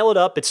is dial it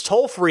up. It's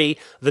toll free.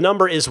 The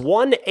number is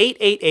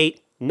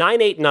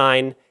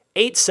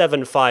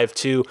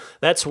 1-888-989-8752.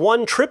 That's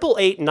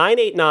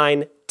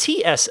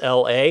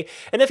 1-888-989-TSLA.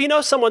 And if you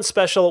know someone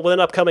special with an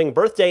upcoming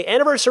birthday,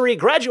 anniversary,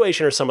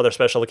 graduation, or some other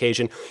special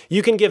occasion,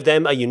 you can give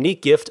them a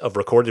unique gift of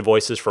recorded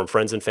voices from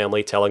friends and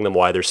family telling them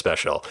why they're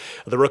special.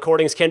 The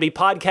recordings can be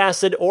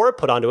podcasted or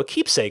put onto a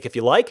keepsake if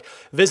you like.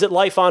 Visit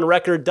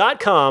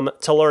lifeonrecord.com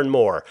to learn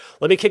more.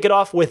 Let me kick it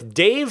off with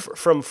Dave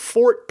from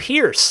Fort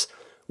Pierce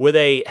with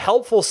a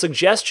helpful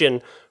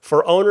suggestion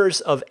for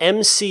owners of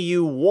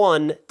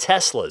MCU-1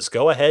 Teslas.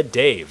 Go ahead,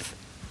 Dave.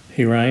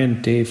 Hey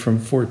Ryan, Dave from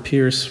Fort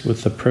Pierce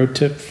with a pro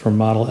tip for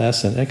Model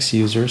S and X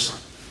users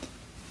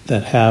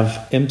that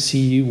have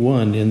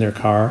MCU-1 in their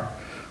car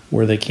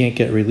where they can't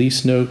get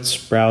release notes,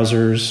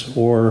 browsers,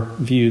 or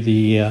view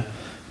the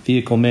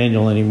vehicle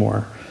manual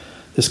anymore.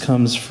 This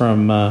comes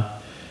from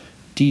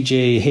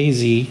DJ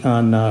Hazy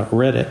on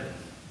Reddit,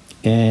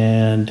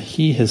 and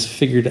he has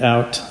figured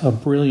out a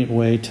brilliant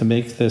way to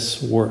make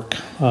this work.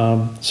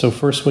 So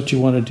first, what you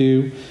want to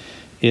do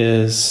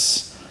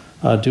is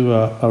do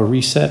a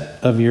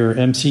reset of your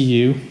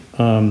MCU,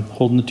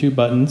 holding the two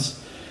buttons,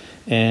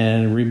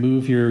 and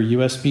remove your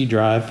USB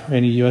drive, or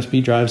any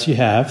USB drives you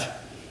have.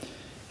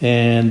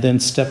 And then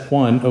step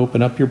one,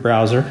 open up your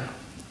browser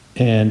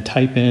and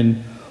type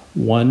in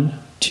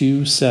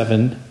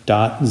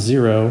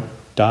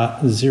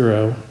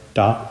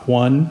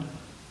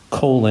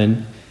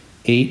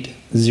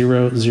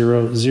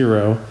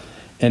 127.0.0.1:8000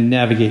 and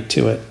navigate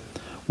to it.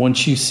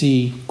 Once you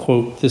see,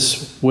 quote,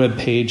 this web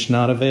page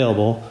not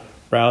available,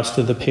 browse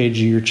to the page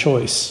of your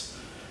choice.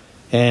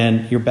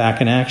 And you're back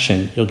in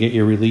action. You'll get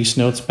your release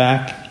notes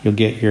back, you'll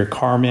get your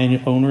car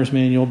owner's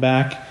manual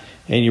back,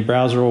 and your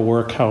browser will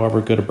work however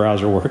good a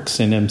browser works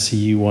in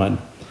MCU1.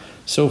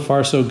 So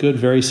far, so good,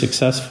 very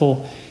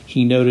successful.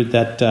 He noted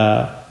that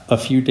a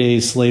few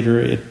days later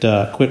it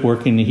quit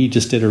working, and he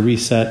just did a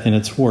reset, and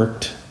it's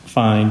worked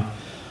fine.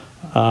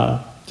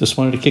 Just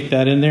wanted to kick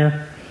that in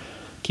there.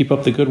 Keep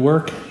up the good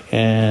work,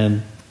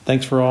 and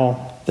thanks for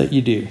all that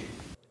you do.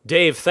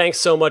 Dave, thanks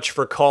so much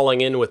for calling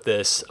in with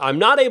this. I'm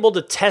not able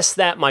to test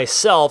that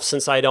myself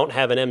since I don't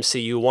have an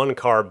MCU1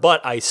 car,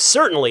 but I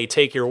certainly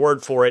take your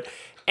word for it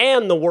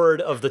and the word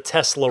of the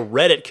Tesla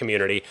Reddit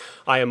community.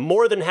 I am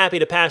more than happy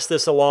to pass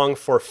this along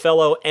for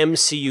fellow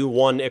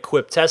MCU1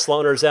 equipped Tesla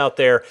owners out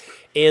there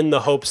in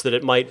the hopes that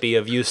it might be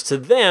of use to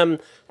them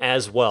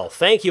as well.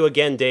 Thank you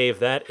again, Dave.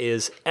 That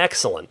is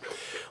excellent.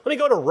 Let me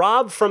go to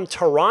Rob from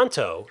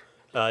Toronto.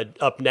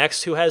 Up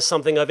next, who has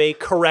something of a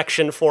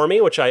correction for me,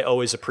 which I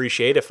always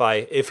appreciate if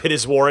it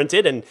is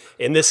warranted, and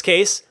in this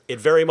case, it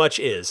very much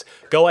is.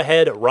 Go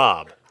ahead,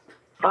 Rob.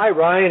 Hi,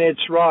 Ryan.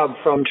 It's Rob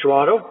from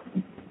Toronto.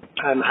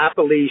 I'm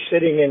happily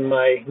sitting in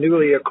my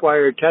newly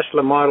acquired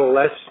Tesla Model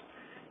S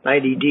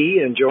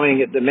 90D,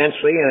 enjoying it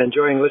immensely and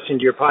enjoying listening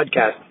to your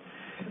podcast.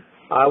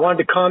 I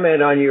wanted to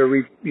comment on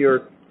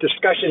your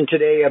discussion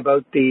today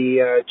about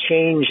the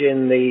change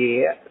in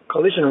the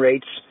collision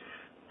rates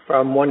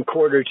from one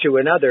quarter to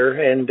another,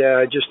 and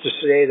just to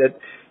say that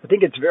I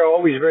think it's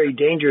always very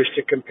dangerous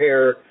to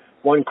compare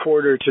one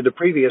quarter to the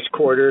previous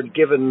quarter,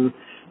 given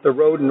the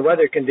road and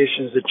weather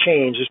conditions that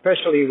change,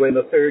 especially when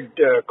the third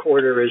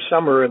quarter is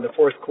summer and the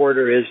fourth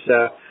quarter is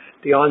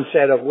the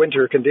onset of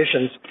winter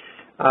conditions.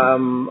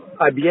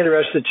 I'd be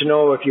interested to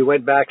know if you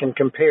went back and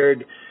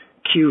compared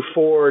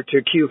Q4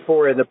 to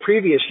Q4 in the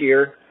previous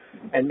year,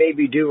 and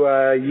maybe do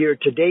a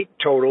year-to-date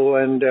total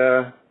and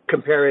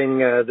comparing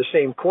the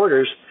same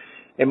quarters.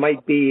 It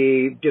might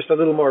be just a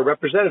little more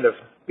representative.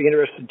 Be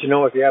interested to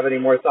know if you have any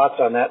more thoughts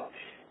on that.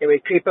 Anyway,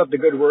 keep up the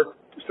good work.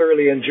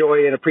 Thoroughly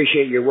enjoy and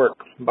appreciate your work.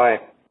 Bye.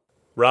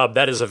 Rob,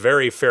 that is a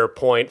very fair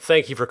point.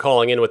 Thank you for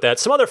calling in with that.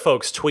 Some other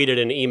folks tweeted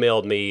and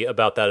emailed me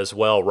about that as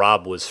well.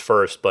 Rob was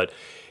first, but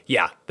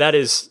yeah, that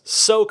is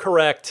so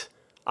correct.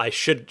 I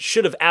should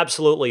have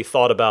absolutely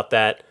thought about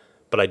that,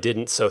 but I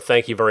didn't. So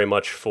thank you very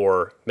much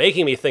for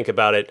making me think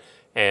about it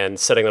and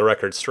setting the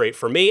record straight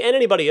for me and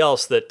anybody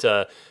else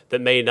that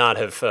may not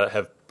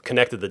have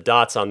connected the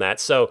dots on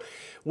that. So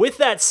with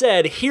that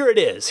said, here it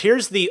is.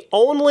 Here's the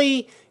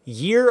only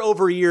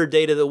year-over-year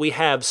data that we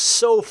have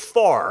so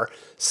far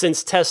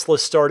since Tesla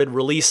started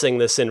releasing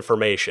this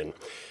information.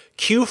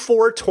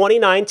 Q4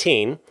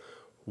 2019,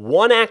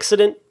 one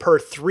accident per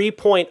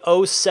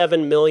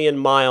 3.07 million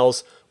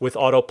miles with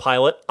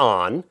autopilot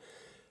on.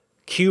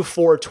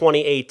 Q4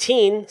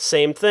 2018,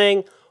 same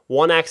thing,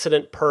 one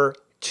accident per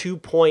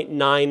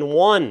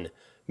 2.91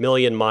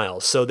 million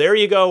miles. So there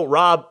you go,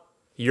 Rob.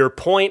 Your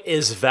point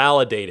is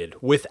validated.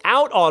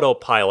 Without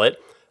autopilot,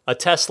 a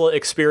Tesla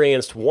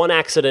experienced one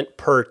accident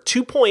per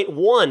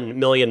 2.1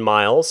 million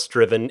miles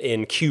driven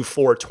in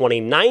Q4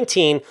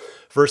 2019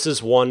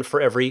 versus one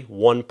for every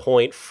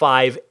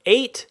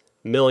 1.58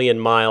 million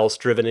miles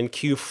driven in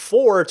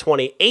Q4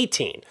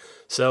 2018.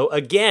 So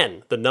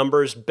again, the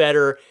numbers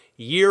better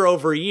year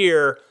over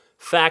year,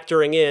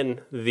 factoring in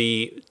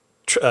the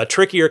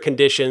trickier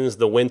conditions,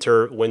 the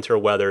winter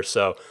weather.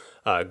 So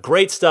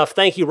great stuff.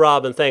 Thank you,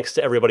 Rob, and thanks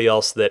to everybody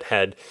else that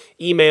had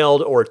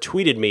emailed or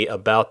tweeted me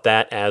about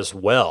that as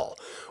well.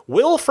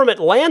 Will from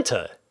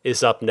Atlanta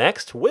is up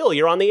next. Will,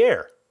 you're on the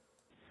air.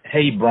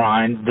 Hey,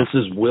 Brian. This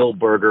is Will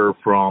Berger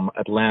from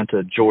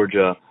Atlanta,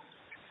 Georgia.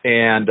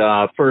 And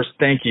first,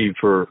 thank you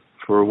for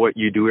what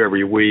you do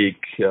every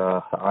week.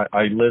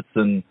 I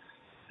listen.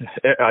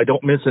 I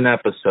don't miss an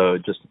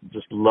episode. Just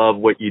love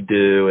what you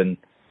do, and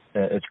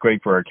it's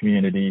great for our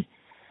community.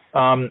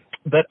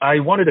 But I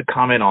wanted to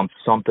comment on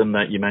something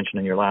that you mentioned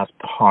in your last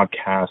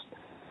podcast,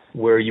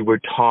 where you were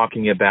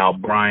talking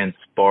about Brian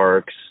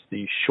Sparks,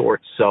 the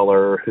short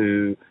seller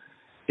who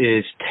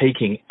is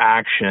taking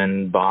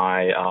action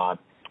by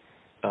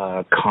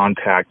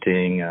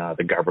contacting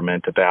the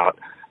government about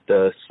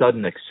the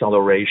sudden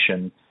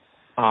acceleration.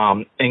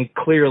 And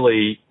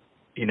clearly,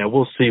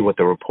 we'll see what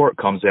the report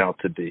comes out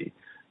to be.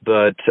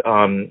 But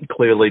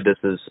clearly this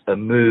is a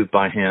move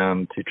by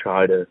him to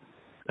try to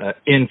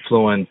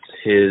influence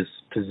his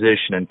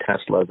position in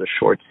Tesla as a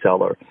short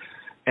seller.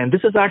 And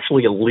this is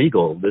actually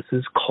illegal. This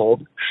is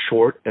called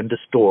short and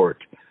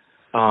distort.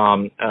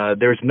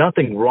 There's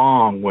nothing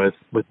wrong with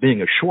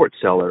being a short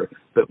seller,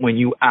 but when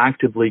you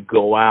actively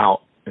go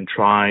out and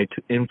try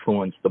to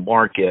influence the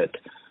market,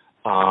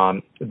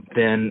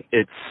 then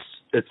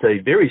it's a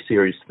very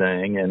serious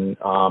thing. And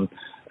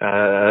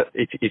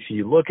if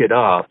you look it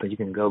up, you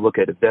can go look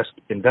at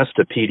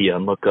Investopedia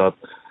and look up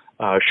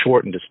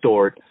short and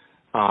distort.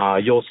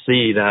 You'll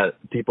see that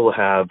people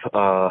have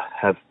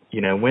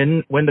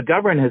when the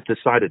government has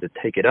decided to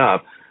take it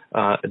up,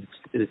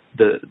 it's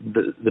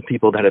the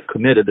people that have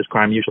committed this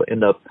crime usually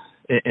end up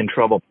in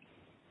trouble.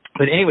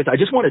 But anyways, I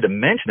just wanted to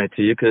mention it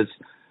to you because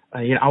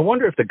I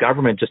wonder if the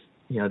government just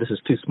this is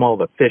too small of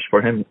a fish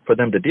for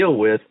them to deal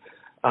with.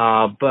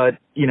 But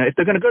if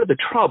they're going to go to the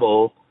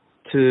trouble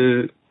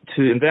to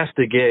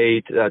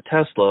investigate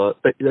Tesla,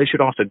 they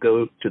should also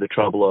go to the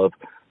trouble of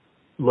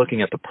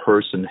looking at the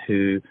person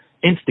who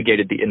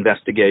instigated the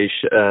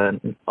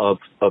investigation of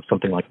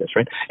something like this,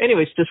 right?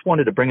 Anyways, just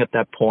wanted to bring up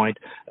that point.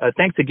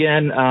 Thanks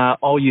again,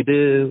 all you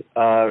do.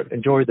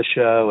 Enjoy the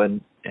show,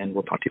 and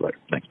we'll talk to you later.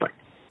 Thanks, bye.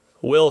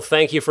 Will,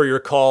 thank you for your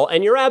call,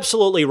 and you're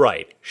absolutely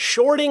right.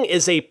 Shorting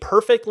is a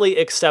perfectly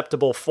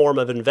acceptable form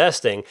of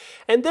investing,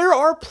 and there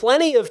are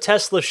plenty of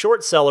Tesla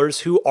short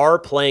sellers who are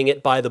playing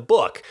it by the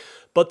book.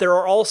 But there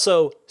are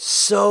also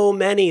so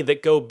many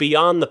that go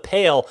beyond the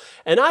pale,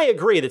 and I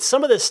agree that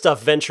some of this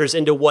stuff ventures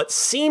into what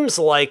seems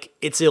like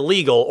it's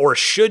illegal or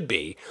should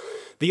be.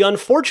 The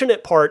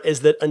unfortunate part is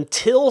that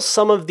until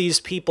some of these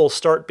people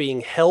start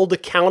being held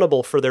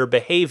accountable for their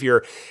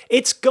behavior,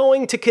 it's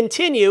going to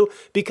continue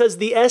because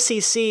the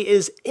SEC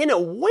is, in a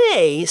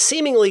way,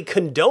 seemingly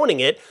condoning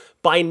it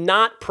by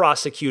not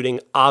prosecuting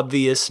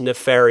obvious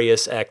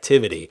nefarious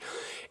activity.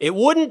 It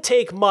wouldn't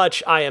take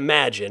much, I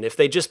imagine, if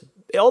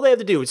all they have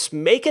to do is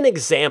make an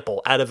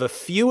example out of a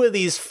few of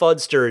these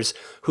fudsters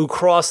who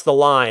cross the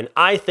line.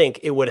 I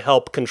think it would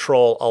help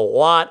control a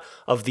lot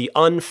of the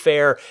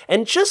unfair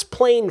and just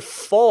plain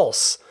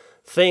false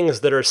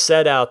things that are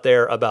said out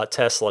there about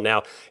Tesla.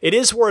 Now, it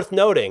is worth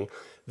noting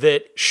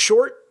that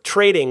short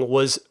trading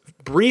was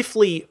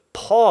briefly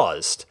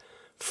paused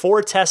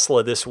for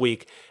Tesla this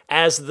week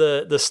as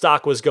the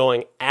stock was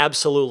going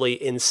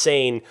absolutely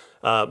insane,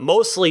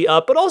 mostly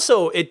up, but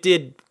also it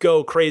did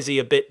go crazy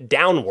a bit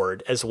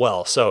downward as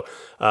well. So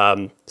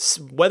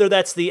whether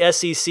that's the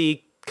SEC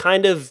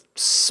kind of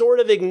sort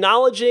of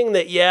acknowledging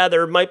that, yeah,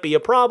 there might be a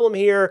problem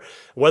here,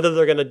 whether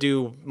they're going to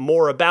do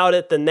more about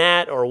it than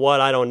that or what,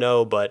 I don't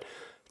know, but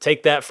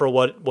take that for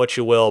what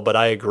you will. But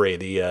I agree.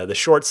 The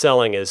short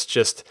selling is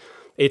just,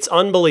 it's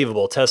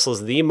unbelievable.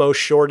 Tesla's the most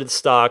shorted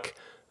stock.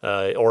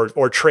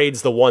 Or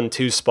trades the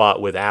 1-2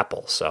 spot with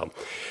Apple. So,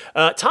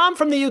 Tom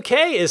from the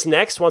UK is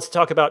next, wants to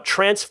talk about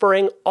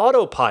transferring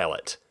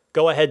autopilot.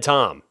 Go ahead,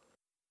 Tom.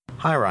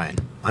 Hi, Ryan.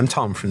 I'm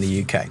Tom from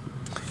the UK.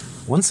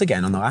 Once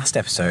again, on the last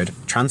episode,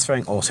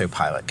 transferring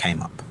autopilot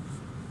came up.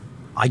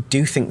 I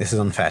do think this is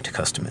unfair to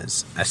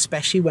customers,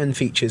 especially when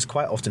features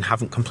quite often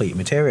haven't completely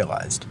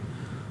materialized.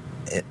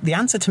 The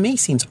answer to me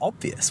seems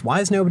obvious. Why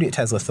has nobody at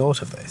Tesla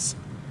thought of this?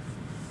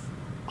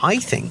 I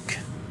think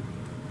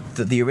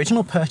that the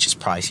original purchase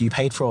price you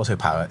paid for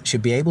autopilot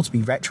should be able to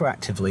be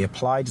retroactively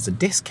applied as a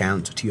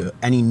discount to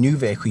any new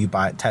vehicle you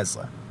buy at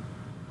Tesla.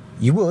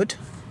 You would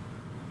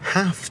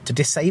have to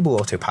disable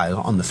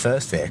autopilot on the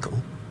first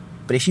vehicle,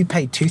 but if you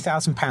paid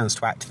 £2,000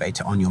 to activate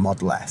it on your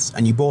Model S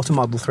and you bought a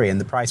Model 3 and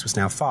the price was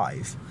now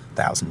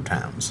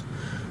 £5,000,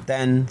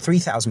 then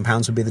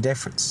 £3,000 would be the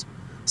difference.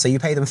 So you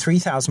pay them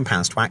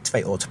 £3,000 to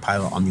activate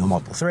autopilot on your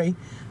Model 3,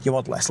 your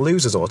Model S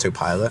loses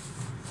autopilot,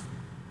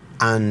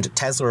 and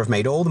Tesla have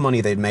made all the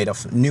money they'd made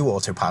off new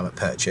autopilot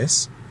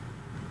purchase,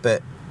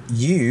 but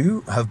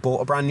you have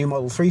bought a brand new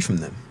Model 3 from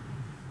them.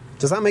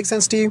 Does that make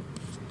sense to you?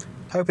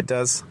 Hope it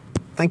does.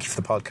 Thank you for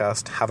the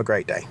podcast. Have a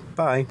great day.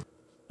 Bye.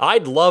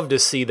 I'd love to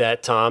see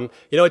that, Tom.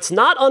 It's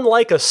not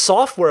unlike a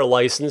software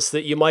license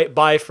that you might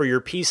buy for your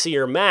PC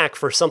or Mac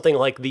for something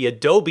like the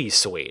Adobe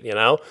suite,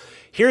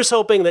 Here's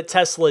hoping that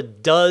Tesla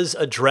does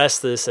address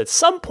this at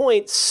some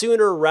point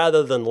sooner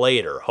rather than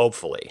later,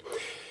 hopefully.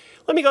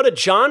 Let me go to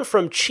John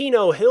from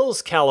Chino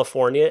Hills,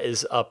 California,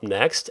 is up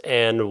next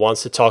and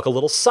wants to talk a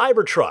little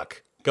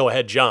Cybertruck. Go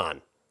ahead,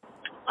 John.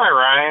 Hi,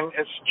 Ryan.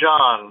 It's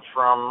John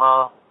from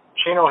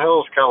Chino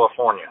Hills,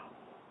 California.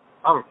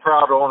 I'm a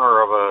proud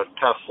owner of a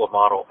Tesla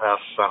Model S,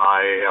 and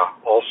I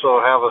also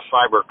have a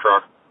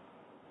Cybertruck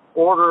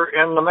order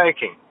in the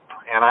making.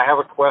 And I have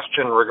a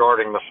question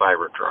regarding the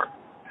Cybertruck.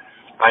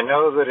 I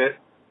know that it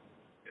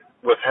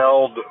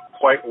withheld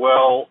quite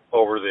well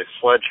over the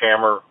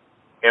sledgehammer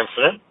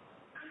incident,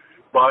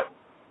 but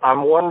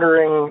I'm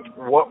wondering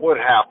what would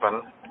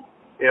happen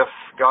if,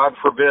 God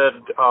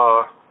forbid,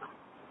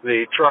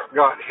 the truck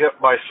got hit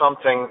by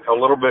something a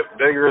little bit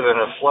bigger than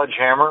a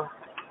sledgehammer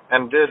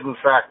and did, in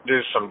fact,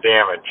 do some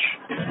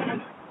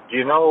damage. Do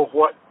you know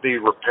what the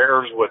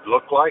repairs would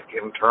look like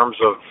in terms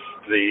of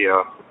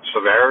the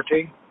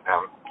severity?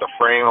 The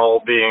frame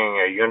hole being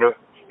a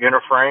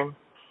uniframe?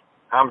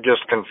 I'm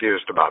just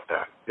confused about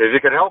that. If you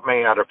could help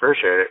me, I'd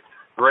appreciate it.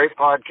 Great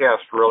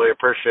podcast. Really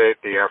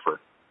appreciate the effort.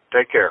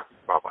 Take care.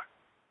 Bye-bye.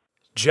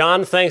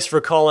 John, thanks for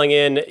calling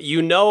in.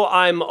 You know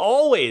I'm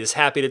always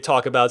happy to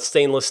talk about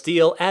stainless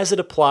steel as it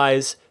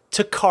applies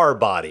to car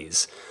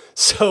bodies.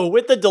 So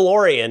with the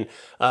DeLorean,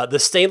 the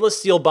stainless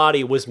steel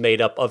body was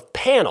made up of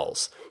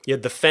panels. You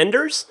had the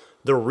fenders,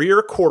 the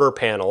rear quarter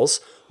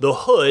panels, the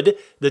hood,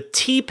 the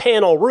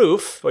T-panel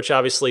roof, which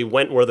obviously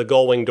went where the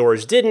gull-wing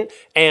doors didn't,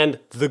 and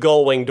the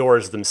gull-wing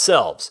doors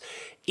themselves.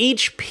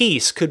 Each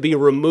piece could be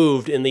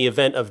removed in the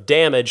event of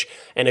damage,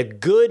 and a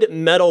good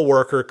metal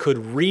worker could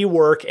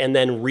rework and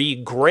then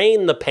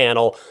regrain the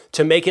panel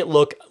to make it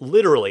look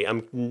literally,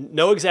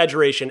 no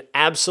exaggeration,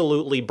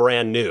 absolutely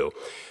brand new.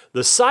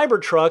 The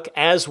Cybertruck,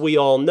 as we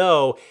all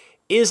know,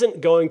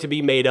 isn't going to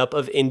be made up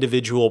of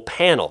individual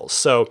panels.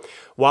 So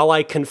while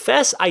I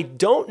confess I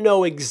don't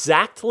know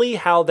exactly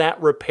how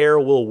that repair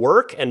will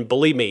work, and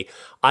believe me,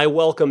 I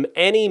welcome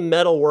any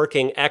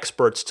metalworking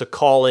experts to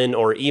call in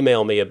or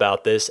email me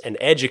about this and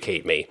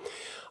educate me,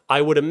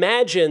 I would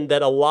imagine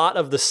that a lot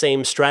of the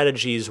same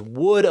strategies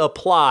would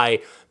apply,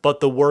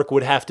 but the work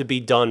would have to be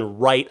done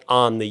right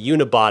on the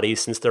unibody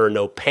since there are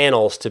no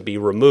panels to be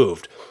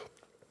removed.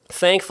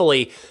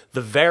 Thankfully,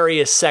 the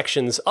various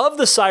sections of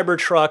the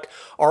Cybertruck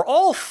are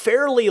all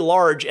fairly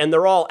large and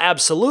they're all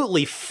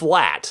absolutely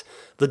flat.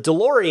 The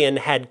DeLorean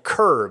had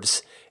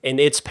curves in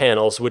its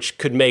panels, which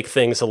could make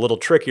things a little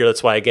trickier.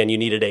 That's why, again, you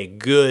needed a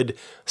good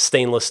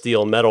stainless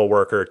steel metal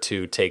worker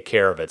to take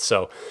care of it.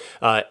 So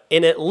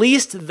in at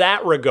least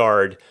that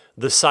regard,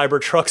 the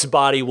Cybertruck's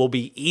body will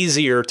be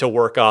easier to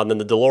work on than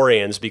the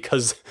DeLorean's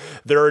because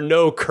there are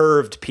no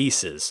curved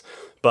pieces.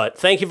 But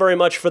thank you very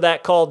much for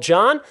that call,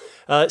 John.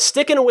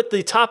 Sticking with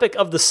the topic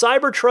of the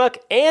Cybertruck,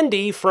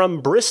 Andy from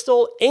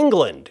Bristol,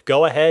 England.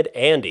 Go ahead,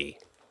 Andy.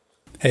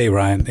 Hey,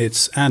 Ryan.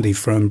 It's Andy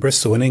from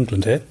Bristol in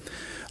England here.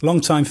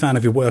 Long-time fan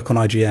of your work on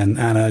IGN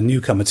and a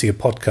newcomer to your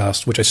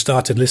podcast, which I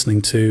started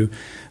listening to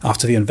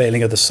after the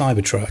unveiling of the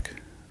Cybertruck.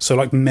 So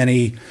like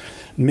many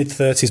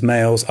mid-30s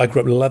males, I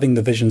grew up loving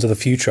the visions of the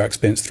future I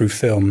experienced through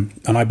film,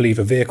 and I believe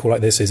a vehicle like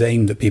this is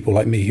aimed at people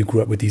like me who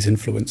grew up with these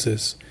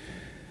influences.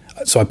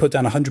 So I put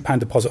down a £100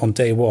 deposit on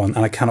day one,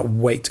 and I cannot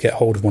wait to get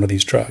hold of one of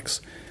these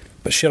trucks.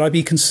 But should I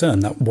be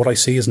concerned that what I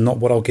see is not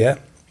what I'll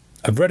get?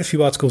 I've read a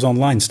few articles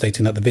online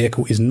stating that the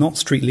vehicle is not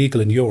street legal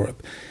in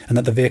Europe, and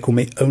that the vehicle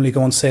may only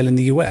go on sale in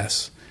the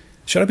US.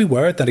 Should I be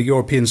worried that a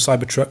European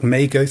Cybertruck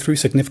may go through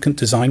significant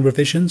design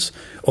revisions,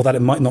 or that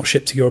it might not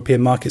ship to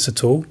European markets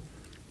at all?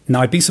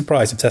 Now, I'd be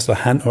surprised if Tesla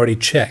hadn't already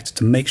checked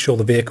to make sure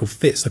the vehicle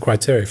fits the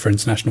criteria for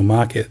international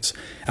markets,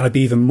 and I'd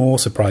be even more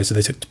surprised if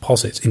they took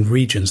deposits in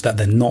regions that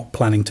they're not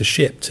planning to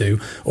ship to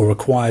or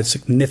required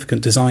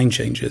significant design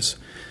changes.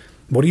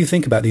 What do you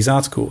think about these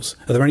articles?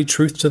 Are there any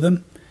truth to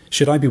them?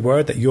 Should I be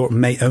worried that Europe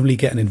may only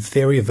get an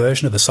inferior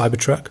version of the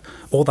Cybertruck,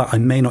 or that I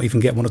may not even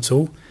get one at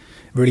all?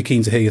 Really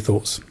keen to hear your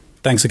thoughts.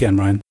 Thanks again,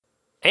 Ryan.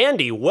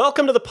 Andy,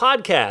 welcome to the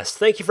podcast.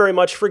 Thank you very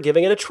much for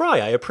giving it a try.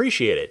 I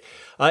appreciate it.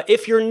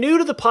 If you're new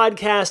to the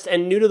podcast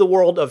and new to the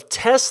world of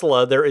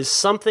Tesla, there is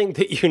something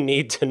that you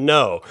need to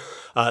know.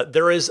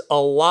 There is a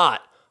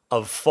lot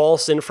of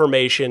false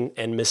information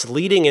and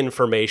misleading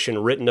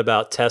information written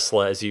about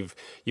Tesla, as you've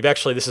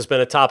actually, this has been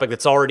a topic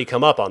that's already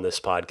come up on this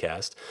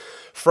podcast.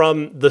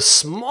 From the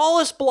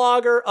smallest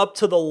blogger up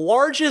to the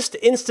largest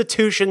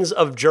institutions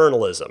of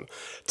journalism.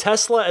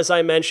 Tesla, as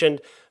I mentioned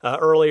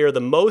earlier,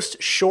 the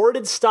most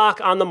shorted stock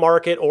on the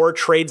market, or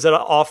trades it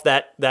off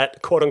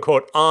that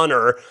quote-unquote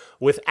honor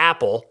with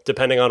Apple,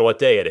 depending on what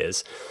day it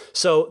is.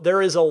 So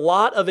there is a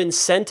lot of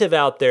incentive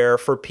out there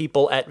for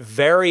people at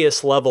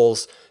various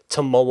levels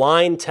to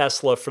malign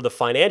Tesla for the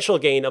financial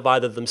gain of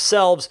either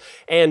themselves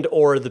and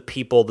or the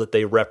people that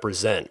they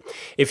represent.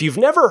 If you've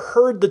never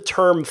heard the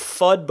term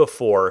FUD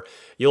before,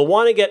 you'll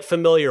want to get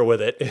familiar with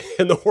it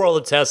in the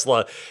world of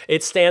Tesla.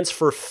 It stands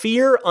for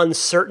fear,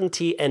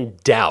 uncertainty, and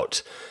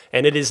doubt.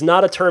 And it is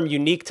not a term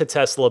unique to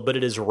Tesla, but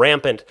it is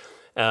rampant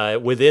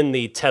within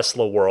the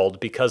Tesla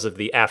world because of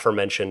the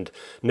aforementioned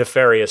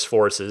nefarious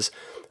forces.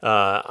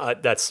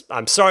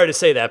 I'm sorry to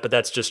say that, but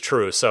that's just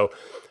true. So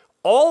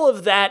all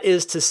of that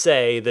is to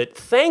say that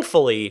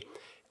thankfully,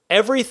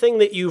 everything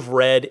that you've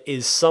read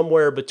is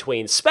somewhere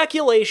between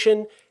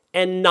speculation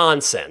and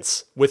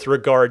nonsense with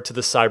regard to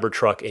the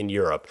Cybertruck in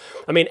Europe.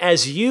 I mean,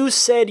 as you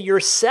said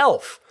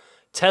yourself,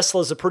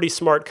 Tesla's a pretty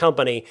smart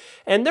company,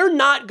 and they're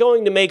not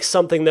going to make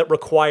something that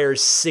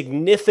requires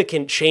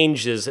significant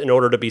changes in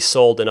order to be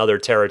sold in other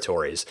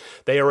territories.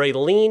 They are a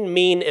lean,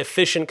 mean,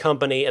 efficient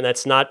company, and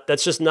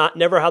that's just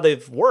never how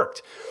they've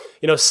worked.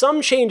 You know,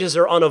 some changes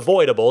are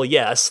unavoidable,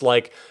 yes,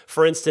 like,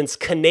 for instance,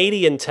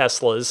 Canadian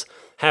Teslas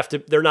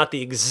they're not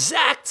the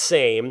exact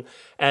same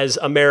as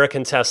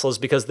American Teslas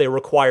because they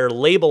require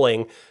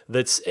labeling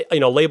that's,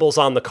 labels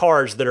on the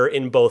cars that are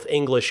in both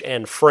English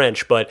and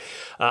French. But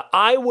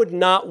I would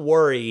not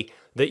worry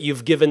that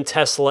you've given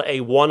Tesla a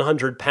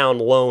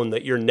 100-pound loan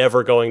that you're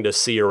never going to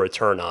see a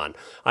return on.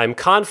 I'm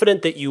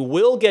confident that you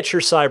will get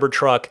your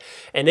Cybertruck,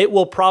 and it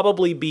will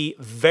probably be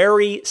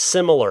very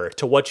similar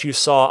to what you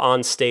saw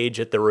on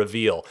stage at the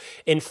reveal.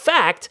 In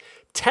fact,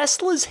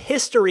 Tesla's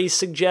history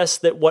suggests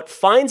that what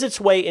finds its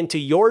way into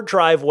your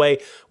driveway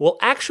will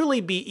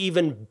actually be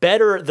even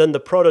better than the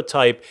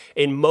prototype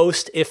in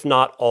most, if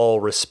not all,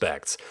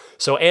 respects.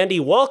 So, Andy,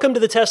 welcome to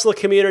the Tesla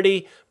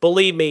community.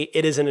 Believe me,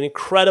 it is an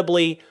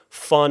incredibly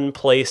fun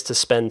place to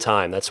spend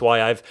time. That's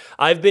why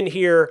I've been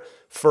here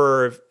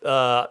for,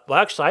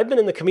 actually, I've been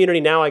in the community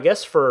now, I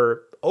guess,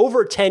 for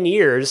over 10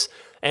 years,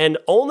 and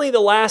only the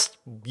last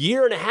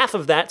year and a half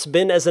of that's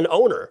been as an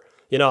owner.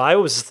 You know, I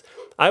was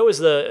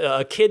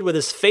a kid with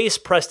his face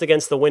pressed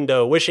against the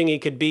window, wishing he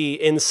could be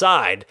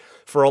inside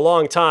for a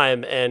long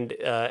time, and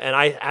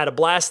I had a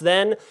blast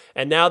then.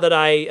 And now that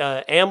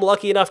I am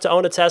lucky enough to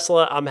own a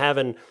Tesla, I'm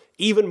having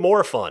even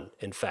more fun,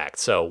 in fact.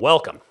 So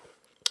welcome.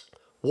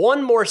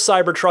 One more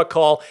Cybertruck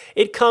call.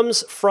 It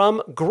comes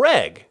from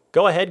Greg.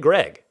 Go ahead,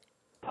 Greg.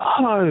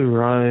 Hi,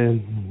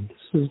 Ryan.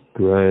 This is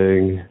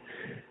Greg.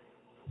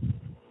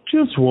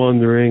 Just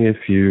wondering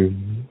if you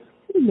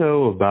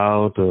know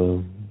about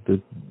the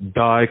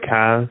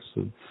die-cast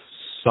of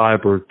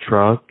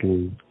Cybertruck,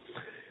 and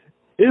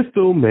if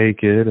they'll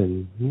make it,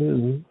 and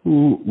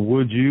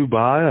would you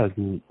buy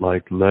it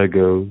like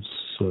Legos?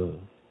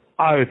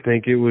 I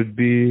think it would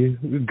be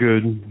a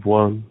good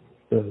one.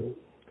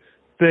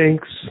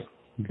 Thanks.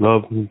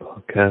 Love the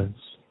podcast.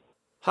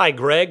 Hi,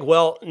 Greg.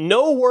 Well,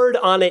 no word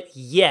on it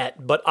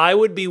yet, but I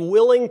would be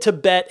willing to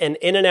bet an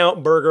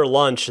In-N-Out Burger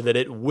lunch that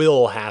it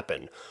will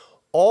happen.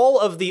 All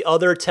of the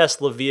other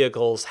Tesla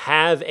vehicles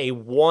have a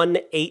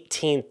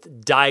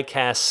 1/18th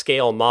die-cast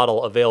scale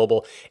model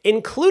available,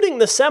 including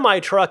the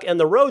semi-truck and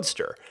the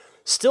Roadster.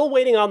 Still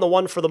waiting on the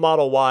one for the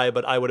Model Y,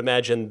 but I would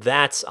imagine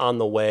that's on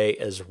the way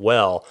as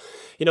well.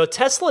 You know,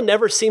 Tesla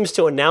never seems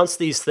to announce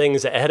these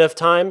things ahead of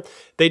time.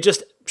 They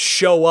just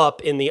show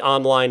up in the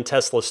online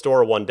Tesla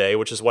store one day,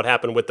 which is what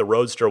happened with the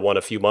Roadster one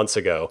a few months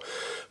ago.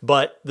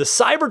 But the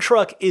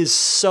Cybertruck is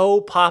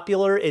so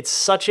popular, it's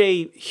such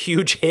a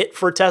huge hit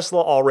for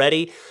Tesla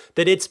already,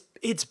 that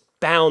it's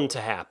bound to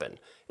happen.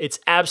 It's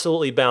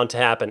absolutely bound to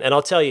happen. And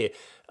I'll tell you,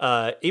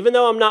 even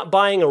though I'm not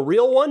buying a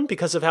real one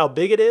because of how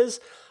big it is,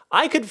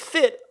 I could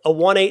fit a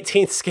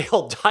 1/18th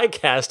scale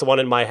die-cast one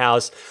in my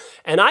house,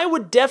 and I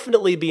would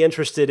definitely be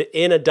interested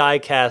in a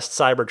die-cast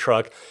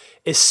Cybertruck,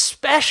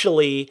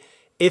 especially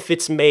if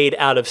it's made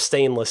out of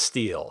stainless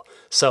steel.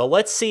 So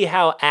let's see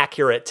how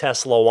accurate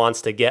Tesla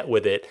wants to get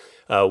with it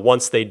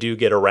once they do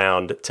get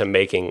around to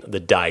making the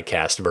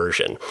die-cast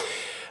version.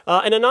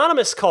 An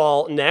anonymous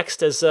call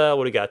next as, what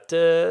do we got?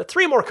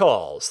 Three more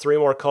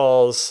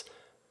calls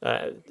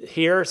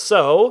here.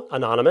 So,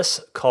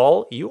 anonymous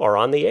call, you are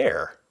on the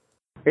air.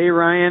 Hey,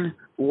 Ryan,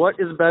 what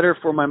is better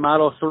for my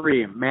Model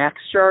 3, max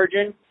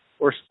charging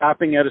or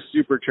stopping at a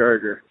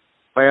supercharger?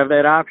 If I have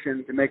that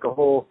option to make a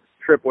whole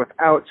trip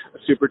without a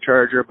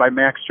supercharger by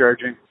max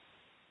charging,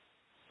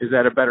 is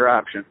that a better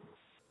option?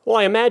 Well,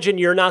 I imagine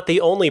you're not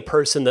the only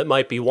person that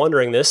might be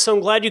wondering this, so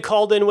I'm glad you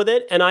called in with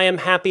it, and I am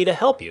happy to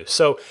help you.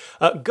 So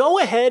go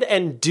ahead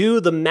and do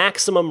the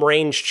maximum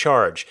range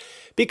charge,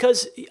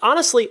 because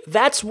honestly,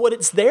 that's what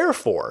it's there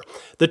for.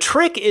 The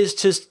trick is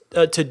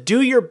to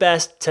do your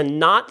best to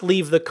not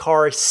leave the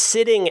car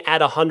sitting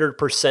at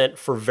 100%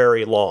 for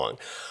very long.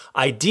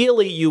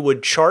 Ideally, you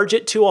would charge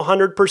it to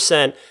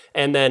 100%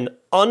 and then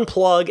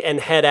unplug and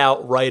head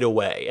out right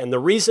away. And the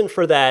reason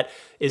for that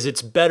is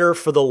it's better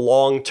for the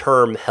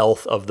long-term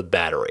health of the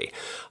battery.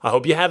 I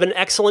hope you have an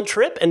excellent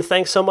trip, and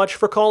thanks so much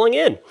for calling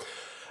in.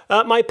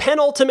 My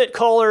penultimate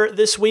caller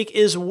this week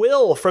is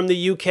Will from the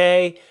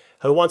UK,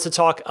 who wants to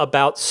talk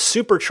about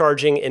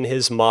supercharging in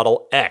his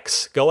Model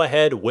X. Go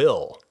ahead,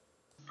 Will.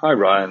 Hi,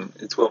 Ryan.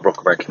 It's Will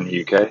Brockback in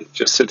the UK.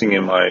 Just sitting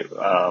in my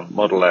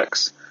Model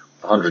X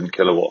 100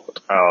 kilowatt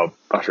hour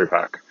battery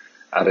pack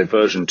at a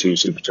version 2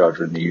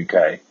 supercharger in the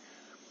UK.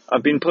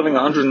 I've been pulling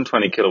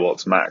 120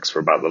 kilowatts max for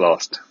about the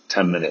last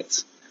 10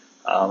 minutes.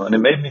 And it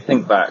made me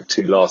think back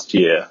to last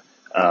year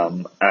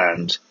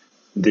and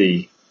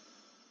the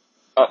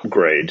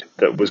upgrade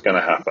that was going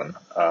to happen.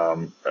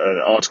 An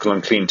article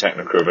on Clean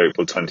Technica of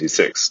April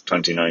 26,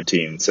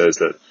 2019 says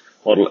that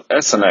Model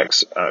S and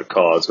X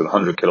cars with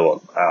 100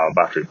 kilowatt hour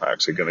battery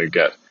packs are going to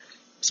get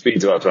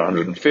speeds of up to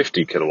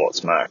 150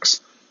 kilowatts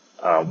max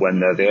when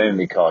they're the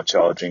only car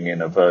charging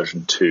in a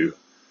version 2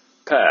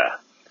 pair,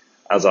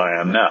 as I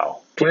am now.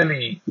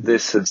 Clearly,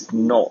 this has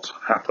not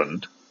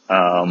happened,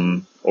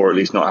 or at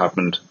least not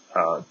happened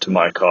to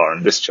my car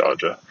and this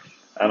charger.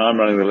 And I'm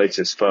running the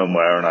latest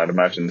firmware, and I'd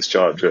imagine this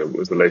charger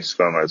was the latest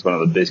firmware. It's one of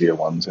the busier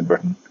ones in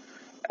Britain.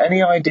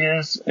 Any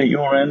ideas at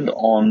your end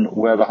on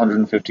where the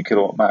 150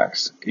 kilowatt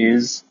max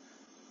is?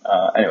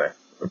 Anyway,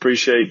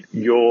 appreciate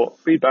your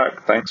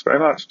feedback. Thanks very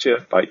much.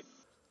 Cheers. Bye.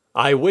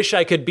 I wish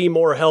I could be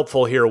more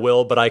helpful here,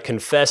 Will, but I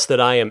confess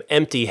that I am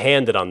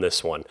empty-handed on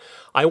this one.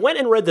 I went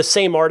and read the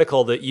same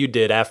article that you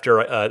did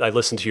after I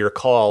listened to your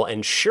call,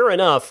 and sure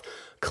enough,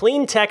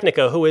 Clean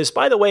Technica, who is,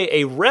 by the way,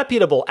 a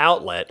reputable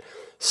outlet,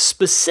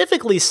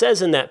 specifically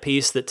says in that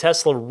piece that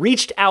Tesla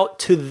reached out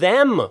to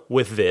them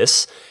with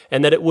this,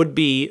 and that it would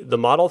be the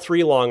Model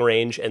 3 long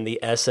range and the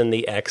S and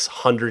the X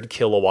 100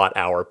 kilowatt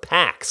hour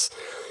packs.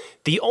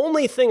 The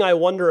only thing I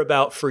wonder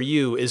about for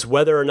you is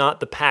whether or not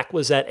the pack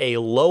was at a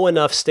low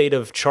enough state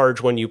of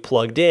charge when you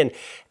plugged in,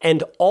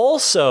 and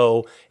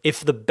also if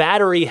the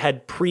battery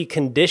had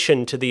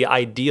preconditioned to the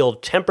ideal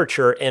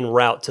temperature en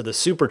route to the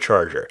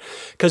supercharger.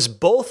 Because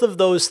both of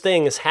those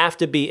things have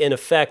to be in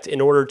effect in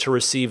order to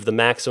receive the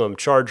maximum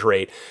charge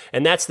rate.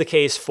 And that's the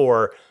case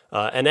for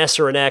an S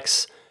or an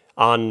X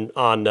on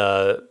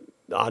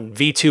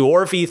V2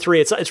 or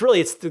V3.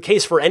 It's the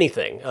case for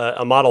anything.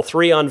 A Model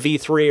 3 on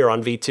V3 or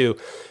on V2,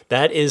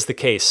 that is the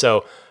case.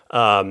 So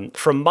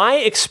from my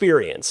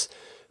experience,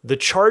 the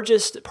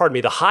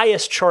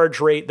highest charge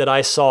rate that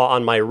I saw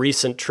on my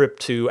recent trip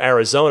to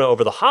Arizona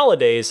over the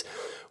holidays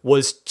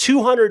was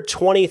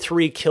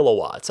 223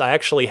 kilowatts. I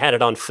actually had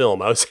it on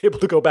film. I was able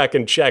to go back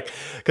and check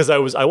because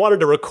I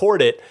wanted to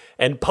record it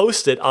and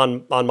post it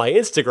on my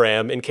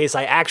Instagram in case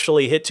I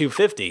actually hit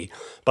 250,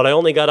 but I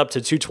only got up to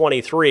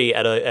 223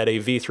 at a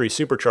V3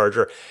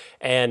 supercharger,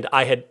 and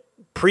I had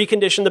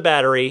preconditioned the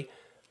battery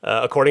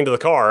according to the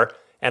car,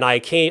 and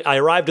I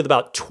arrived with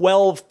about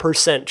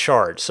 12%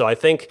 charge. So I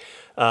think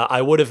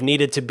I would have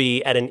needed to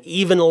be at an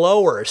even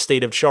lower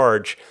state of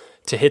charge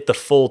to hit the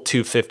full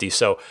 250.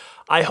 So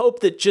I hope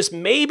that just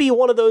maybe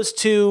one of those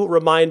two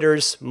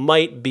reminders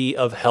might be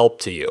of help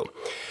to you.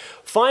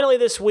 Finally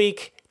this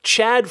week,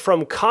 Chad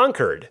from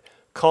Concord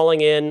calling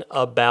in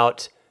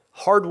about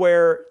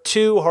hardware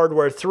 2,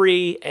 hardware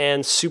 3,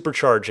 and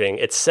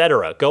supercharging,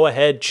 etc. Go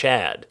ahead,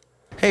 Chad.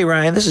 Hey,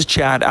 Ryan, this is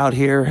Chad out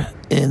here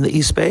in the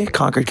East Bay,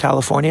 Concord,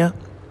 California.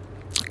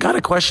 Got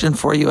a question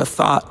for you, a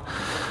thought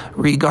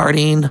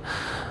regarding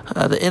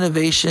the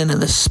innovation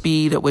and the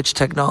speed at which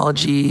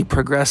technology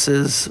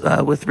progresses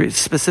with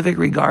specific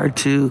regard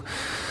to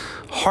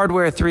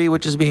hardware 3,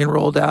 which is being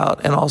rolled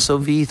out, and also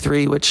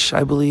V3, which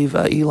I believe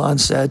Elon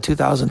said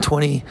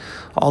 2020,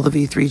 all the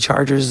V3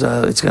 chargers,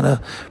 it's going to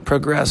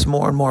progress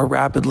more and more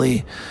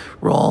rapidly,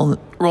 rolling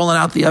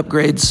out the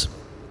upgrades.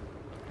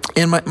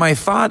 And my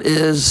thought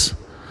is,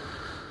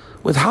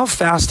 with how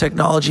fast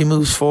technology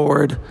moves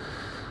forward,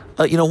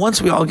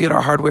 once we all get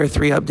our hardware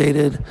 3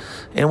 updated,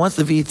 and once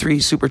the V3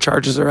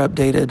 superchargers are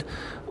updated,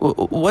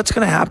 what's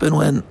going to happen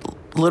when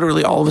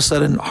literally all of a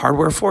sudden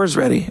hardware 4 is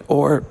ready,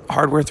 or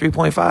hardware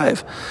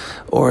 3.5,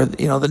 or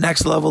the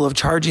next level of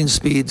charging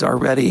speeds are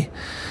ready?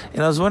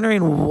 And I was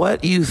wondering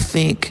what you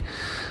think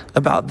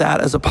about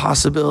that as a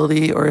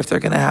possibility, or if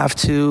they're going to have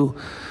to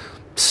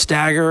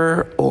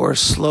stagger or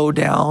slow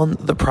down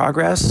the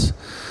progress,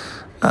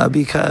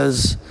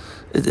 because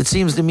it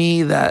seems to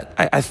me that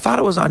I thought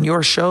it was on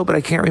your show, but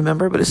I can't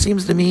remember. But it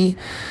seems to me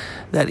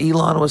that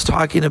Elon was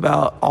talking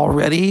about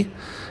already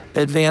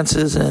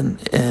advances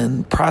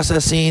in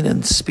processing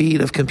and speed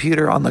of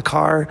computer on the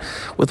car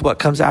with what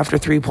comes after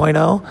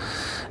 3.0.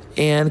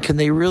 And can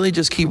they really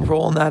just keep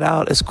rolling that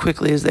out as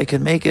quickly as they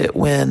can make it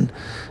when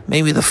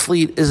maybe the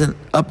fleet isn't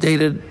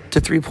updated to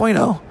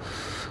 3.0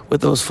 with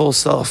those full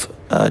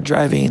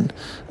self-driving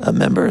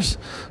members?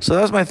 So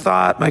that was my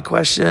thought, my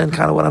question,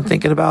 kind of what I'm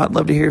thinking about. I'd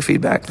love to hear your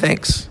feedback.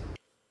 Thanks.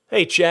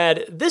 Hey,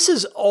 Chad, this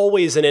is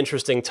always an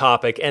interesting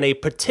topic and a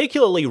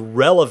particularly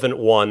relevant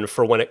one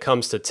for when it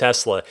comes to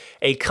Tesla,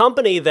 a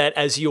company that,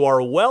 as you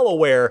are well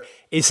aware,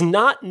 is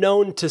not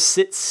known to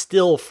sit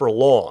still for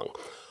long.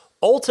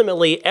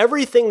 Ultimately,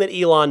 everything that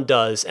Elon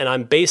does, and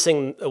I'm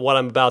basing what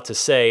I'm about to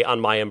say on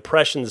my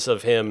impressions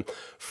of him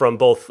from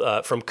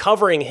from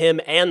covering him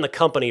and the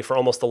company for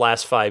almost the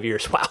last 5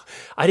 years. Wow,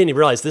 I didn't even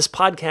realize this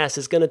podcast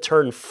is going to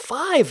turn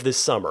 5 this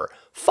summer.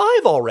 5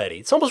 already.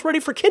 It's almost ready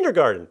for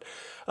kindergarten.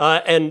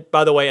 And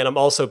by the way, and I'm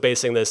also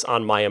basing this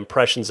on my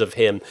impressions of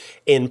him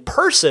in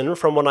person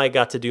from when I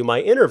got to do my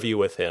interview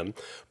with him,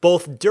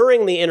 both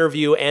during the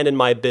interview and in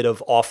my bit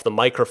of off the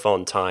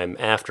microphone time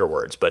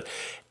afterwards. But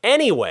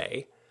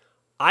anyway,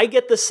 I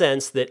get the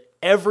sense that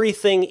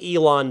everything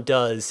Elon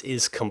does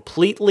is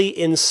completely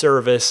in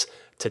service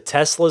to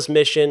Tesla's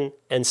mission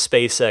and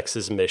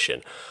SpaceX's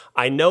mission.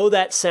 I know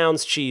that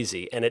sounds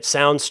cheesy and it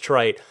sounds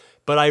trite,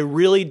 but I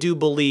really do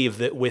believe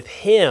that with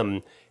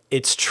him,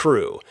 it's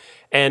true.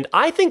 And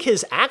I think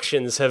his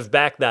actions have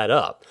backed that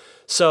up.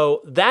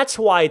 So that's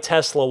why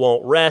Tesla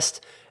won't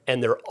rest,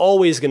 and they're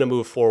always going to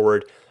move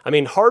forward. I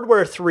mean,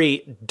 hardware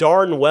 3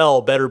 darn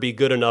well better be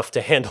good enough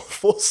to handle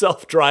full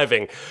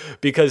self-driving,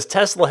 because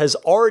Tesla has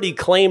already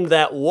claimed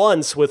that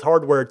once with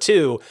hardware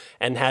 2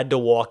 and had to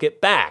walk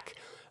it back.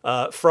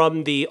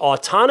 From the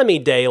autonomy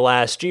day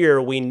last year,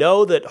 we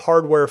know that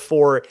hardware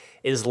 4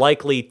 is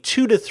likely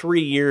 2 to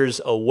 3 years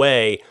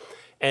away.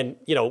 And,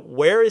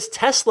 where is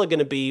Tesla going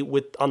to be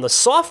on the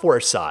software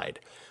side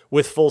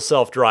with full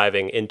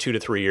self-driving in 2 to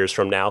 3 years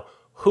from now?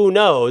 Who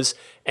knows?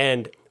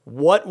 And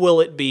what will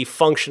it be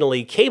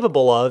functionally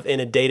capable of in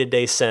a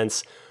day-to-day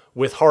sense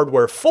with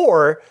hardware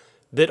 4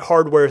 that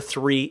hardware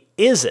 3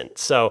 isn't?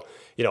 So,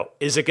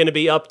 is it going to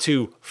be up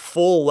to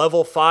full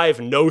level 5,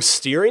 no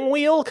steering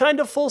wheel kind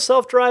of full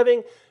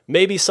self-driving?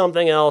 Maybe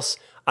something else.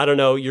 I don't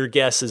know, your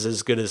guess is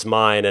as good as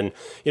mine. And,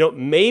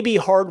 maybe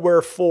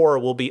hardware 4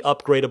 will be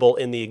upgradable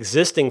in the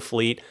existing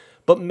fleet,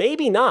 but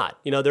maybe not.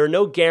 There are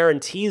no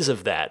guarantees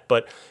of that,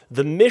 but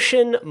the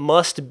mission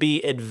must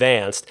be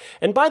advanced.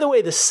 And by the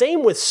way, the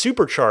same with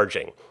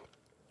supercharging.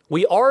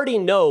 We already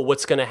know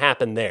what's going to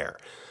happen there.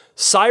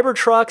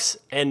 Cybertrucks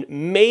and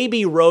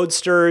maybe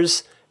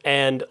Roadsters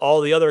and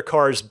all the other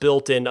cars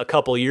built in a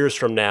couple years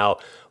from now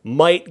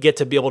might get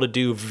to be able to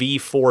do V4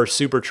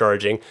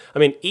 supercharging. I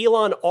mean,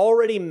 Elon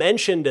already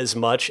mentioned as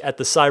much at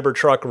the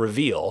Cybertruck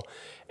reveal,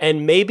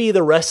 and maybe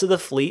the rest of the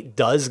fleet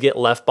does get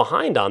left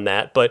behind on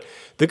that. But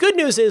the good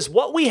news is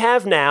what we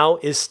have now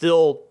is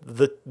still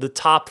the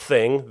top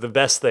thing, the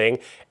best thing,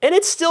 and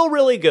it's still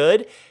really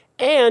good.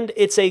 And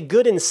it's a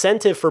good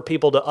incentive for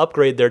people to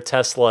upgrade their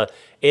Tesla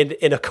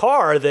in a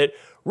car that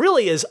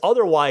really is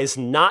otherwise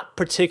not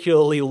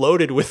particularly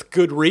loaded with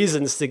good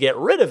reasons to get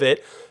rid of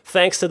it,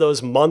 thanks to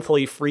those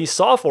monthly free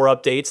software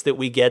updates that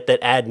we get that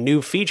add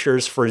new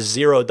features for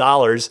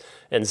 $0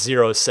 and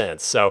 0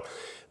 cents. So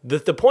the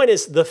point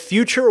is, the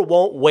future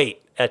won't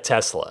wait at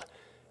Tesla.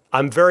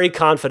 I'm very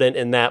confident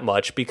in that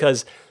much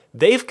because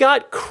they've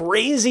got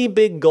crazy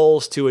big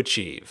goals to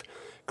achieve.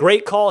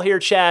 Great call here,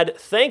 Chad.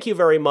 Thank you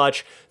very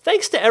much.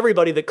 Thanks to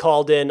everybody that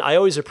called in. I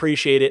always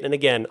appreciate it. And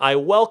again, I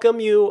welcome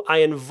you. I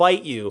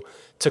invite you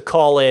to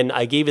call in.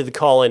 I gave you the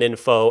call-in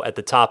info at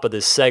the top of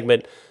this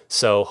segment.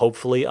 So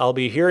hopefully I'll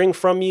be hearing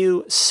from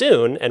you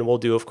soon. And we'll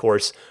do, of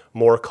course,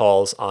 more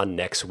calls on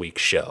next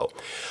week's show.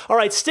 All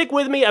right, stick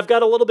with me. I've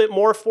got a little bit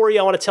more for you.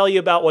 I want to tell you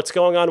about what's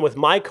going on with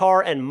my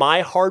car and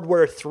my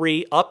Hardware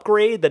 3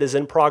 upgrade that is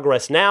in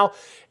progress now.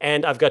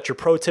 And I've got your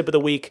pro tip of the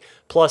week,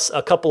 plus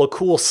a couple of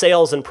cool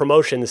sales and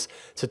promotions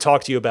to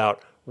talk to you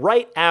about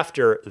right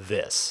after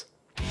this.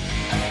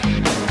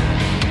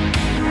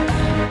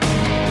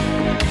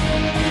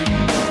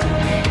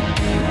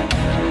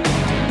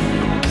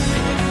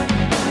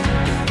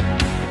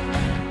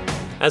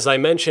 As I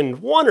mentioned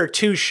 1 or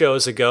 2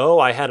 shows ago,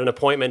 I had an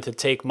appointment to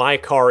take my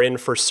car in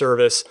for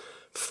service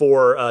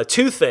for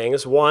 2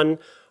 things. One,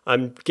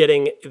 I'm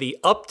getting the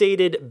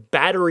updated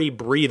battery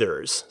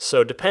breathers.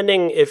 So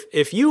depending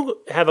if you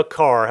have a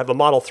car, have a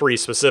Model 3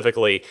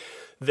 specifically,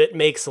 that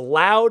makes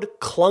loud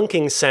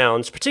clunking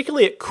sounds,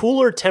 particularly at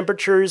cooler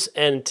temperatures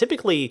and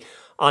typically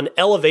on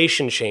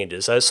elevation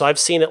changes. So I've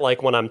seen it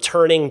like when I'm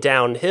turning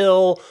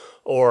downhill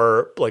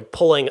or like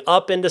pulling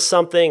up into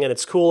something and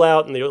it's cool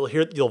out, and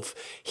you'll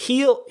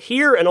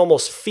hear and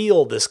almost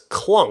feel this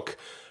clunk,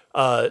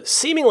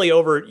 seemingly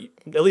over,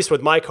 at least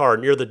with my car,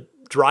 near the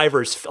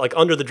driver's, like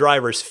under the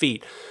driver's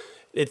feet.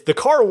 The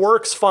car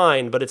works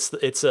fine, but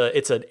it's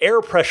an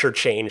air pressure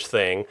change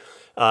thing,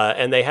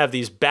 and they have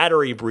these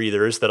battery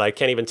breathers that I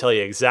can't even tell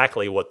you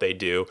exactly what they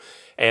do.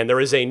 And there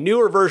is a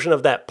newer version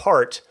of that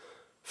part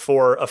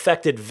for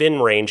affected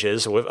VIN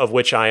ranges, of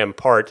which I am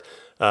part,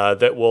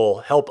 that will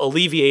help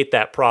alleviate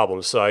that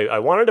problem. So I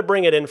wanted to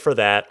bring it in for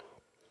that.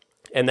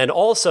 And then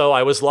also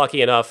I was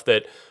lucky enough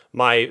that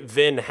my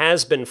VIN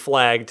has been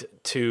flagged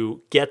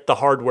to get the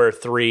Hardware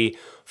 3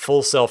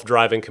 full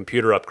self-driving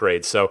computer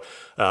upgrade. So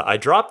I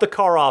dropped the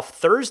car off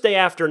Thursday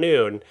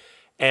afternoon,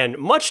 and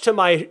much to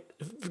my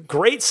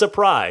great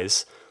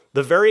surprise,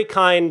 the very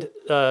kind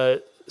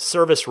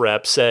service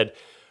rep said,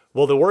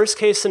 well, the worst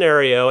case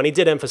scenario, and he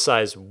did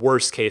emphasize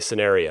worst case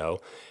scenario,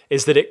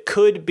 is that it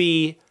could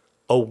be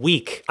a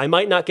week. I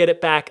might not get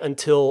it back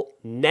until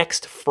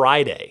next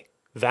Friday,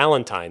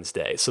 Valentine's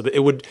Day. So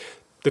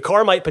the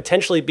car might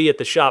potentially be at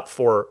the shop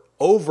for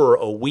over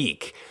a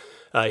week.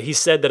 He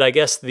said that I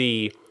guess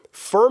the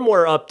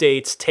firmware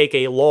updates take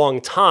a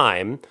long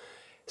time.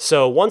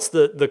 So once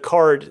the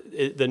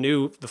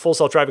full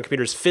self-driving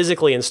computer is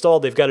physically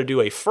installed, they've got to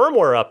do a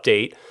firmware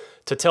update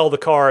to tell the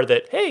car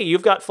that, hey,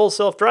 you've got full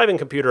self-driving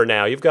computer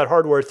now, you've got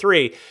Hardware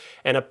 3.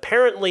 And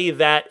apparently if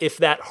that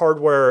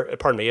firmware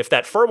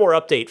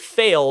update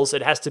fails,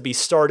 it has to be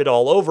started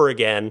all over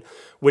again,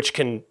 which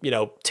can,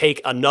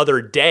 take another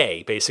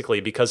day,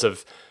 basically, because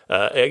of,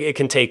 it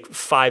can take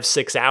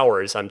 5-6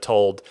 hours, I'm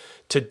told,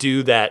 to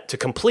do that, to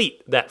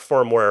complete that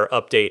firmware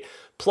update.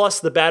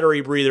 Plus the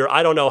battery breather,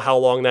 I don't know how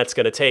long that's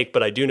going to take,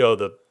 but I do know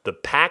the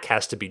pack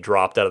has to be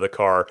dropped out of the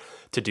car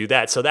to do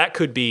that. So that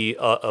could be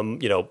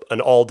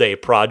an all-day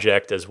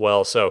project as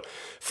well. So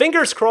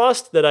fingers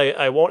crossed that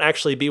I won't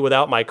actually be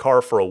without my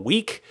car for a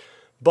week.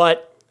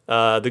 But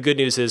the good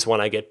news is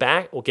when I get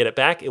it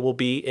back, it will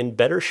be in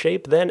better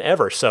shape than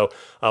ever. So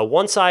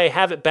once I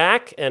have it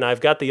back and I've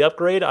got the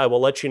upgrade, I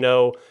will let you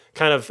know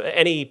kind of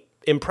any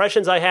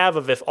impressions I have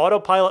of if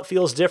autopilot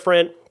feels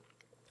different,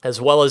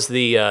 as well as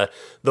the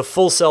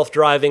full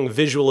self-driving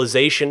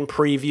visualization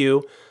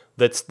preview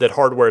that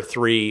Hardware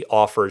 3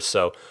 offers.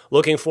 So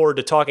looking forward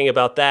to talking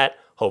about that,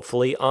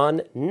 hopefully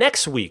on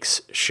next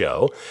week's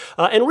show.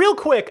 And real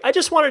quick, I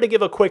just wanted to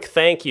give a quick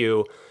thank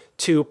you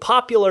to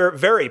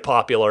very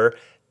popular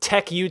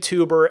tech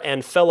YouTuber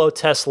and fellow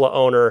Tesla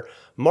owner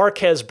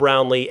Marquez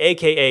Brownlee,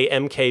 aka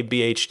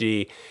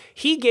MKBHD.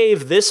 He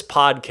gave this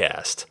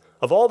podcast,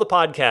 of all the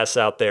podcasts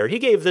out there, he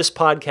gave this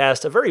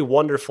podcast a very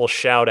wonderful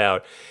shout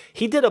out.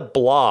 He did a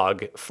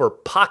blog for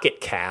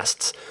Pocket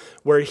Casts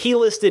where he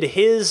listed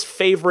his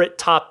favorite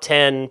top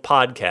 10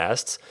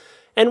 podcasts,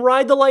 and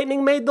Ride the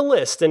Lightning made the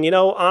list. And,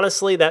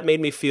 honestly, that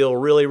made me feel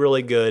really,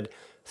 really good.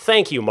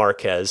 Thank you,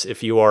 Marquez,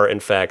 if you are, in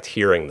fact,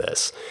 hearing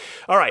this.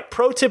 All right,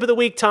 pro tip of the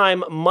week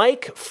time,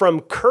 Mike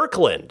from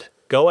Kirkland.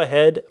 Go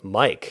ahead,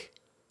 Mike.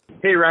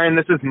 Hey, Ryan,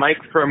 this is Mike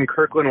from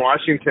Kirkland,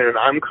 Washington.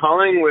 I'm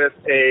calling with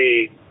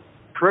a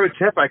pro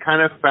tip I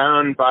kind of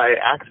found by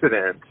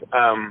accident.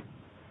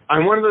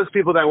 I'm one of those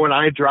people that when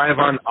I drive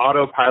on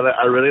autopilot,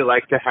 I really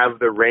like to have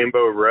the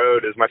rainbow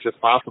road as much as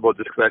possible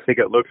just because I think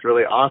it looks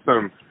really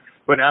awesome.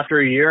 But after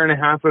a year and a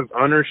half of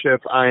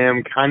ownership, I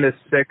am kind of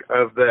sick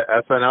of the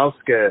SNL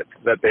skit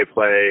that they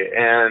play,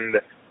 and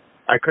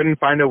I couldn't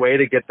find a way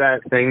to get that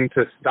thing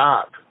to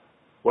stop.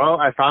 Well,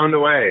 I found a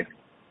way.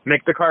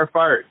 Make the car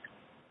fart.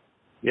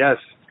 Yes.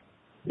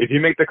 If you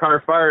make the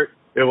car fart,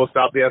 it will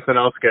stop the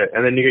SNL skit,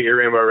 and then you get your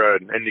rainbow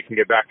road, and you can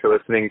get back to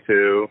listening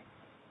to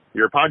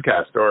your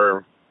podcast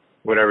or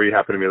whatever you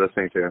happen to be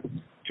listening to.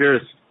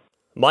 Cheers.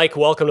 Mike,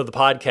 welcome to the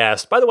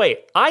podcast. By the way,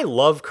 I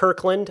love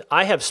Kirkland.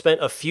 I have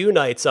spent a few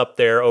nights up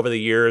there over the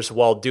years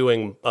while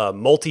doing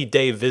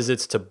multi-day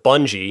visits to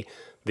Bungie,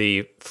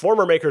 the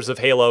former makers of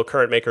Halo,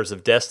 current makers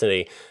of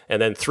Destiny,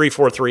 and then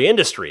 343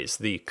 Industries,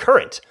 the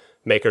current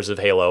makers of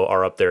Halo,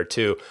 are up there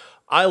too.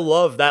 I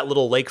love that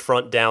little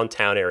lakefront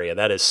downtown area.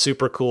 That is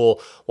super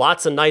cool.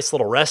 Lots of nice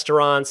little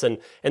restaurants, and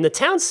the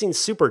town seems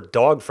super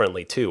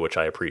dog-friendly too, which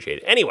I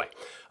appreciate. Anyway,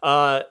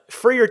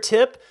 for your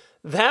tip,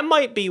 that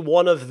might be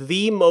one of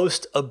the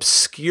most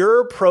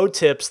obscure pro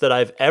tips that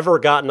I've ever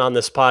gotten on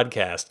this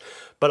podcast,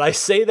 but I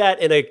say that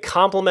in a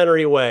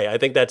complimentary way. I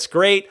think that's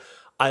great.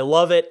 I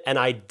love it, and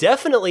I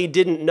definitely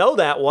didn't know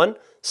that one,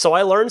 so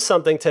I learned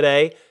something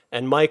today,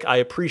 and Mike, I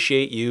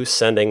appreciate you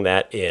sending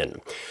that in.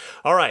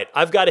 All right,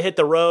 I've got to hit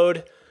the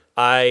road.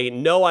 I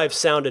know I've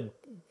sounded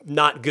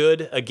not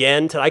good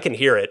again. I can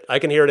hear it. I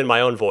can hear it in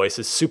my own voice.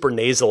 It's super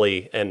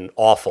nasally and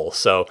awful.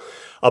 So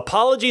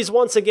apologies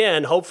once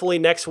again. Hopefully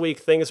next week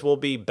things will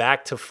be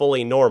back to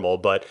fully normal.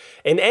 But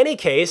in any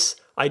case,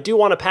 I do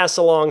want to pass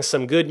along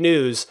some good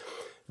news.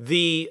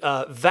 The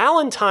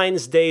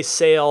Valentine's Day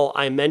sale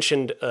I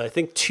mentioned, I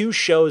think 2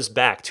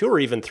 or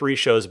even 3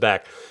 shows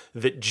back,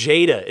 that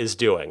Jada is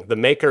doing, the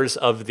makers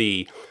of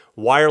the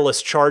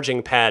wireless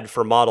charging pad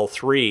for Model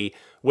 3,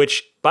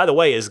 which, by the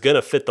way, is going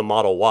to fit the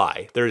Model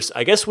Y.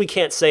 I guess we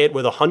can't say it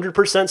with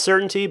 100%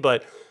 certainty,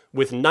 but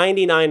with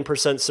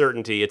 99%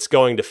 certainty, it's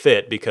going to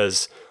fit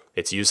because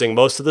it's using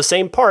most of the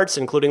same parts,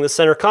 including the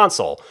center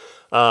console.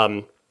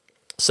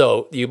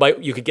 So you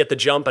could get the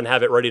jump and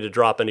have it ready to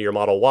drop into your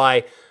Model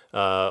Y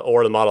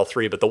or the Model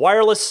 3. But the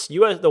wireless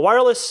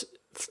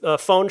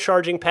phone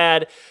charging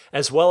pad,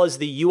 as well as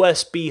the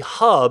USB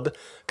hub,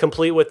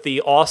 complete with the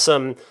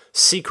awesome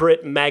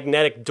secret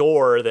magnetic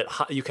door that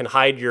you can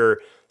hide your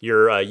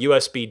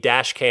USB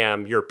dash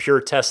cam, your pure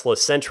Tesla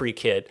Sentry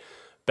kit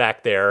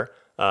back there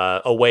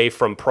away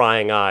from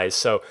prying eyes.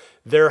 So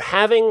they're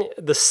having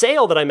the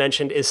sale that I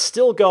mentioned is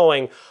still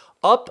going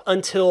up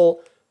until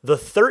the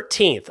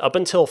 13th, up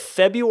until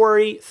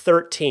February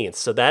 13th.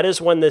 So that is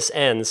when this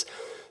ends.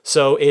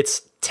 So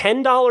it's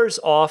 $10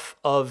 off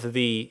of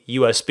the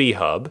USB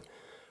hub,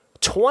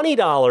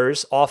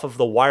 $20 off of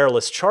the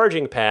wireless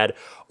charging pad,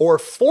 or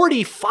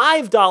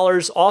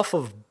 $45 off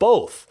of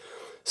both.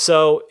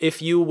 So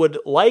if you would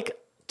like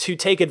to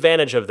take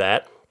advantage of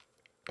that,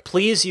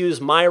 please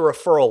use my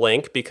referral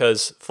link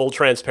because, full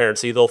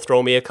transparency, they'll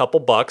throw me a couple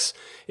bucks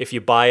if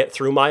you buy it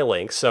through my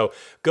link. So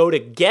go to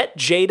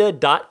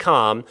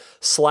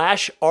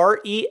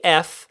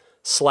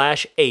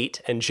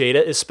getjada.com/REF/8, and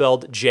Jada is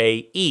spelled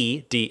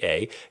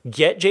JEDA,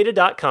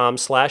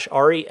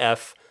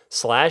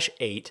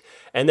 getjada.com/REF/8.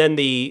 And then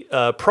the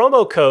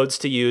promo codes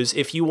to use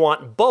if you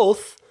want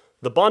both,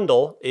 the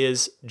bundle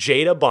is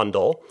Jada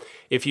Bundle.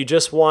 If you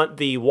just want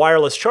the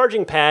wireless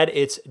charging pad,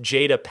 it's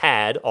Jada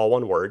Pad, all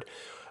one word.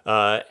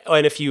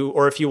 And if you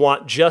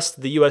want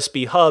just the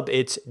USB hub,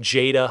 it's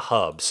Jada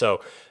Hub.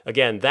 So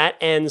again, that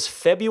ends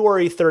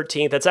February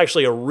 13th. That's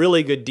actually a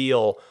really good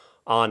deal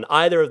on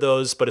either of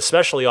those, but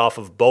especially off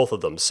of both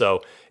of them.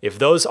 So if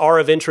those are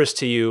of interest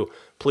to you,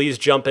 please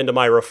jump into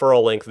my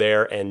referral link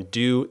there and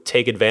do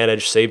take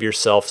advantage, save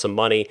yourself some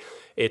money.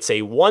 It's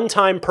a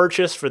one-time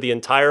purchase for the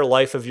entire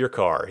life of your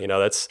car.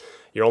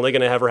 You're only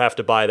going to ever have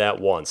to buy that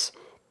once.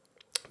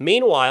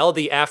 Meanwhile,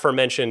 the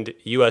aforementioned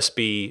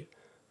USB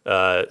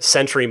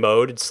Sentry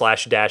mode /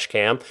 dash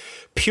cam,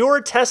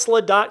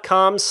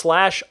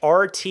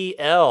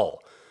 puretesla.com/RTL.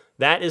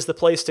 That is the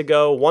place to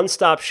go.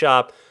 One-stop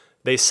shop.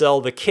 They sell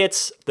the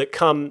kits that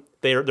come.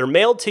 They're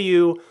mailed to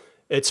you.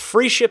 It's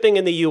free shipping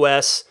in the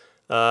U.S.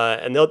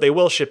 And they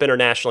will ship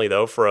internationally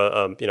though for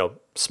a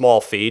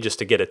small fee just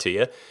to get it to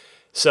you.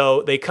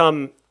 So they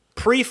come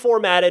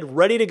pre-formatted,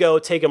 ready to go.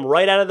 Take them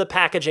right out of the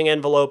packaging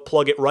envelope.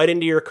 Plug it right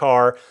into your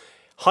car.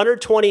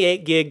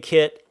 128 gig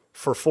kit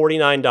for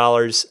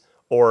 $49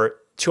 or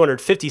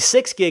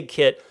 256 gig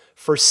kit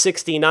for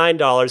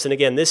 $69. And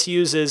again, this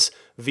uses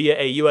via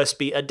a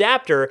USB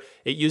adapter.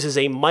 It uses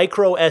a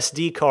micro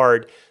SD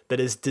card that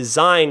is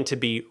designed to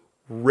be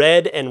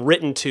read and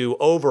written to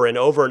over and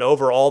over and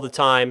over all the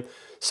time.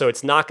 so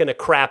it's not going to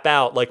crap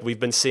out like we've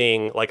been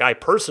seeing, like I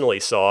personally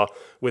saw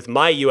with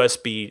my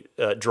USB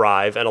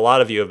drive, and a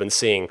lot of you have been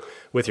seeing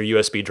with your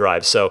USB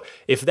drive. So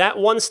if that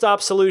one-stop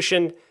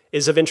solution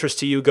is of interest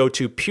to you, go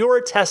to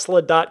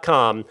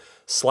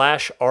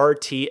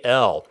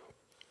puretesla.com/RTL.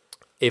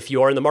 If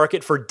you are in the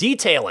market for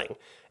detailing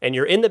and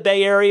you're in the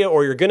Bay Area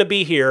or you're going to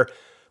be here,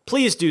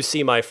 please do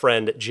see my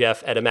friend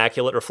Jeff at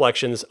Immaculate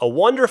Reflections, a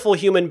wonderful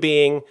human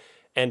being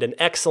and an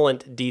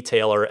excellent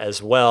detailer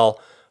as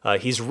well.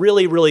 He's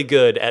really, really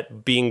good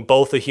at being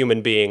both a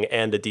human being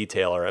and a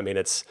detailer. I mean,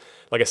 it's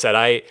like I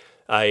said,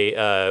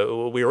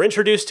 we were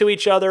introduced to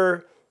each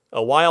other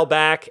a while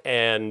back,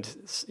 and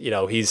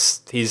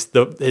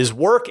his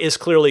work is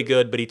clearly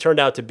good, but he turned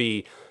out to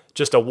be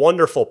just a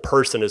wonderful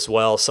person as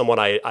well. Someone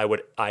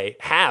I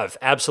have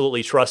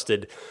absolutely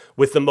trusted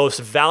with the most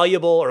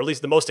valuable, or at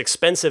least the most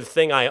expensive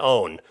thing I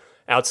own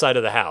outside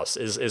of the house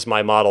is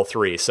my Model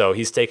 3. So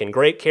he's taken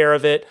great care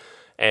of it.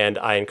 And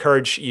I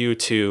encourage you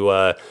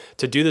to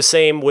do the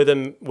same with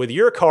him with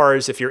your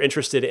cars if you're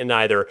interested in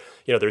either,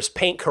 there's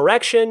paint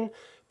correction,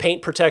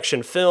 paint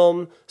protection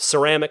film,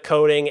 ceramic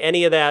coating,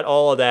 any of that,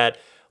 all of that.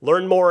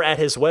 Learn more at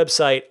his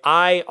website,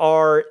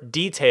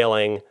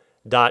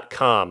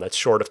 irdetailing.com. That's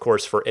short, of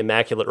course, for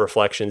Immaculate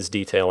Reflections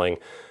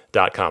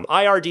Detailing.com.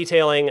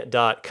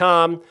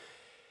 irdetailing.com.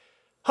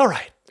 All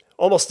right,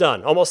 almost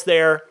done, almost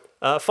there.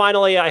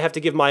 Finally, I have to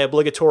give my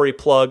obligatory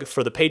plug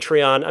for the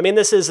Patreon. I mean,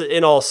 this is,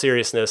 in all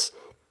seriousness,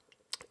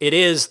 it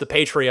is the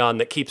Patreon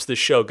that keeps this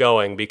show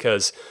going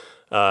because,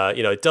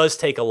 it does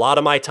take a lot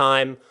of my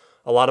time,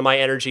 a lot of my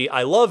energy.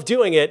 I love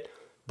doing it,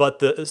 but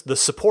the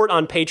support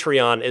on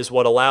Patreon is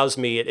what allows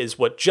me, it is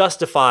what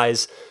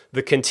justifies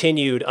the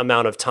continued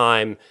amount of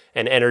time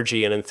and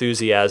energy and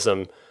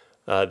enthusiasm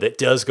that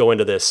does go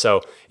into this.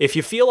 So if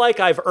you feel like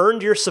I've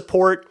earned your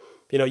support,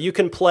 you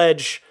can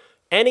pledge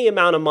any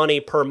amount of money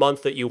per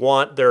month that you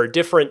want. There are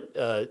different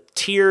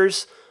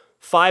tiers.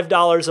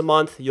 $5 a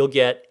month, you'll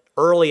get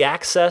early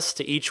access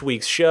to each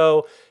week's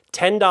show.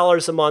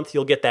 $10 a month,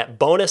 you'll get that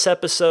bonus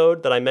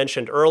episode that I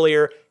mentioned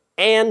earlier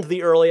and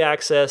the early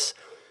access.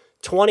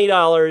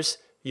 $20,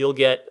 you'll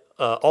get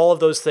all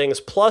of those things,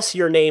 plus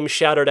your name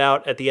shouted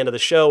out at the end of the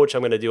show, which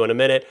I'm going to do in a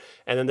minute.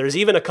 And then there's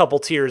even a couple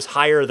tiers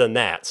higher than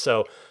that.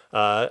 So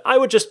I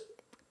would just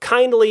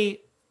kindly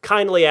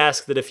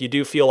ask that if you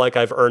do feel like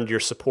I've earned your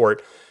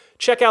support,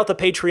 check out the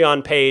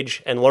Patreon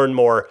page and learn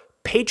more.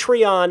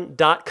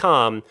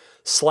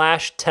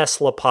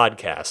 Patreon.com/Tesla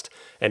Podcast.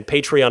 And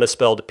Patreon is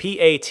spelled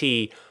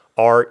Patreon.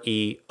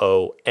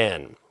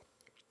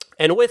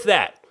 And with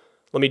that,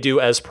 let me do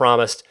as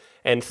promised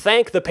and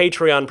thank the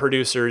Patreon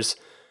producers.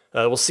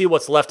 We'll see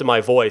what's left of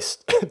my voice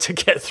to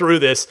get through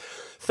this.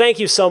 Thank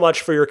you so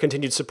much for your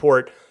continued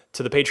support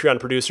to the Patreon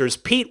producers: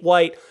 Pete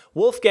White,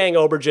 Wolfgang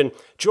Obergen,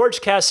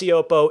 George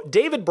Cassiopo,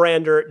 David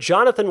Brander,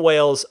 Jonathan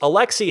Wales,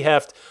 Alexi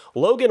Heft,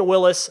 Logan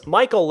Willis,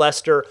 Michael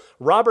Lester,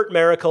 Robert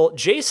Miracle,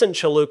 Jason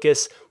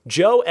Chalukas,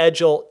 Joe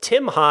Edgel,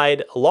 Tim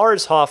Hyde,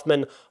 Lars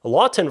Hoffman,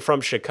 Lawton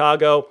from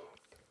Chicago,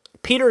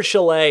 Peter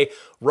Chalet,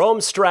 Rome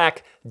Strack,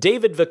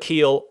 David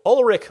Vakil,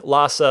 Ulrich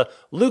Lassa,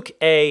 Luke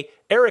A.,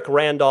 Eric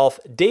Randolph,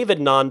 David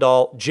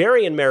Nondahl,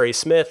 Jerry and Mary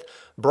Smith,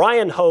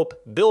 Brian Hope,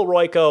 Bill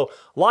Royko,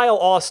 Lyle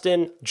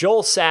Austin,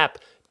 Joel Sapp,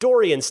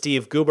 Dorian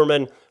Steve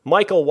Guberman,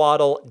 Michael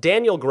Waddle,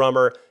 Daniel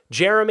Grummer,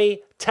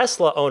 Jeremy,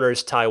 Tesla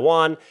Owners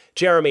Taiwan,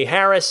 Jeremy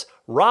Harris,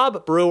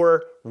 Rob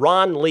Brewer,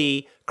 Ron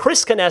Lee,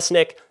 Chris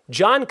Konesnik,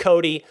 John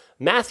Cody,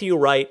 Matthew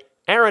Wright,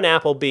 Aaron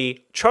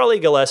Appleby, Charlie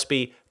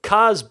Gillespie,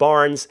 Kaz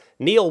Barnes,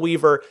 Neil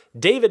Weaver,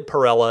 David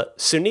Perella,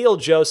 Sunil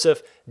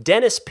Joseph,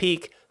 Dennis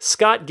Peak,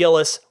 Scott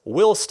Gillis,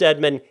 Will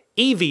Stedman,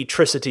 Evie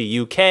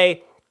Tricity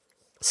UK,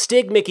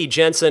 Stig Mickey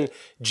Jensen,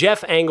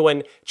 Jeff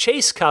Angwin,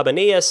 Chase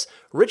Cabanillas,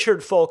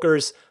 Richard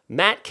Folkers,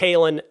 Matt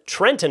Kalin,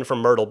 Trenton from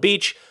Myrtle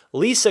Beach,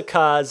 Lisa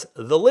Kaz,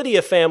 the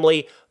Lydia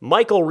family,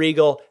 Michael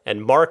Regal,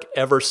 and Mark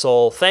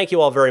Eversole. Thank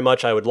you all very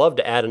much. I would love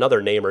to add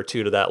another name or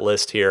two to that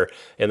list here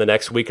in the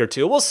next week or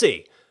two. We'll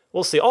see.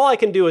 All I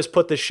can do is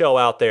put this show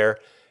out there.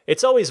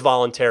 It's always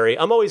voluntary.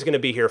 I'm always going to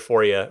be here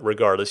for you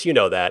regardless. You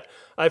know that.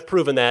 I've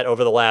proven that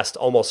over the last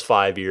almost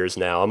 5 years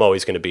now. I'm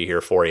always going to be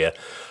here for you.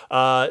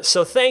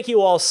 So thank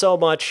you all so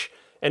much.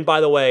 And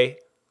by the way,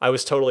 I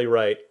was totally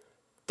right.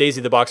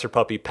 Daisy the Boxer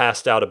Puppy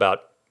passed out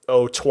about,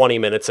 20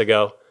 minutes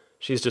ago.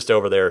 She's just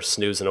over there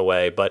snoozing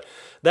away. But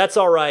that's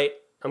all right.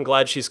 I'm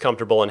glad she's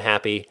comfortable and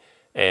happy.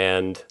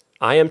 And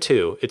I am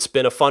too. It's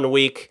been a fun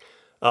week,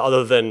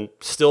 other than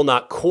still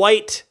not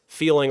quite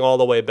feeling all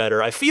the way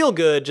better. I feel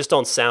good, just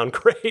don't sound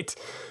great.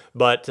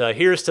 But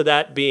here's to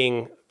that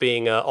being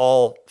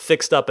all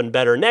fixed up and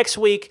better next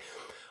week.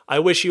 I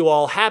wish you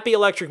all happy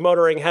electric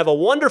motoring. Have a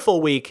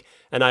wonderful week,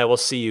 and I will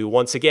see you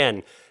once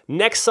again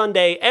next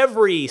Sunday.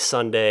 Every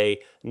Sunday,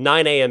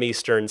 9 a.m.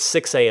 Eastern,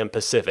 6 a.m.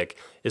 Pacific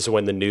is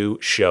when the new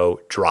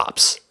show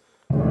drops.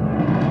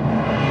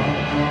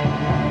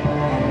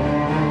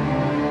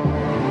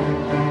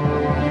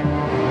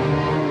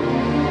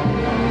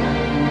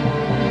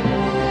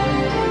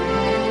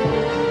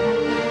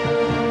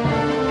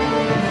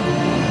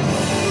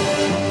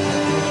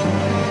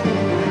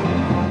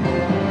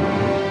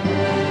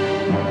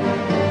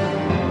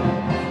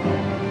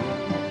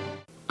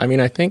 I mean,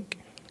 I think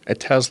a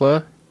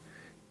Tesla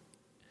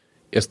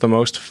is the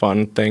most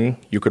fun thing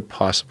you could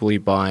possibly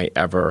buy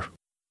ever.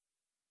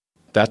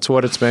 That's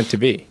what it's meant to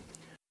be.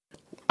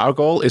 Our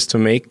goal is to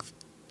make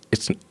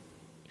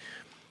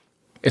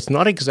it's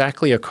not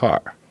exactly a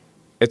car.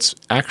 It's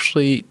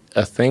actually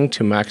a thing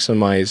to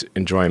maximize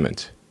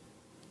enjoyment.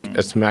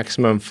 It's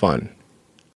maximum fun.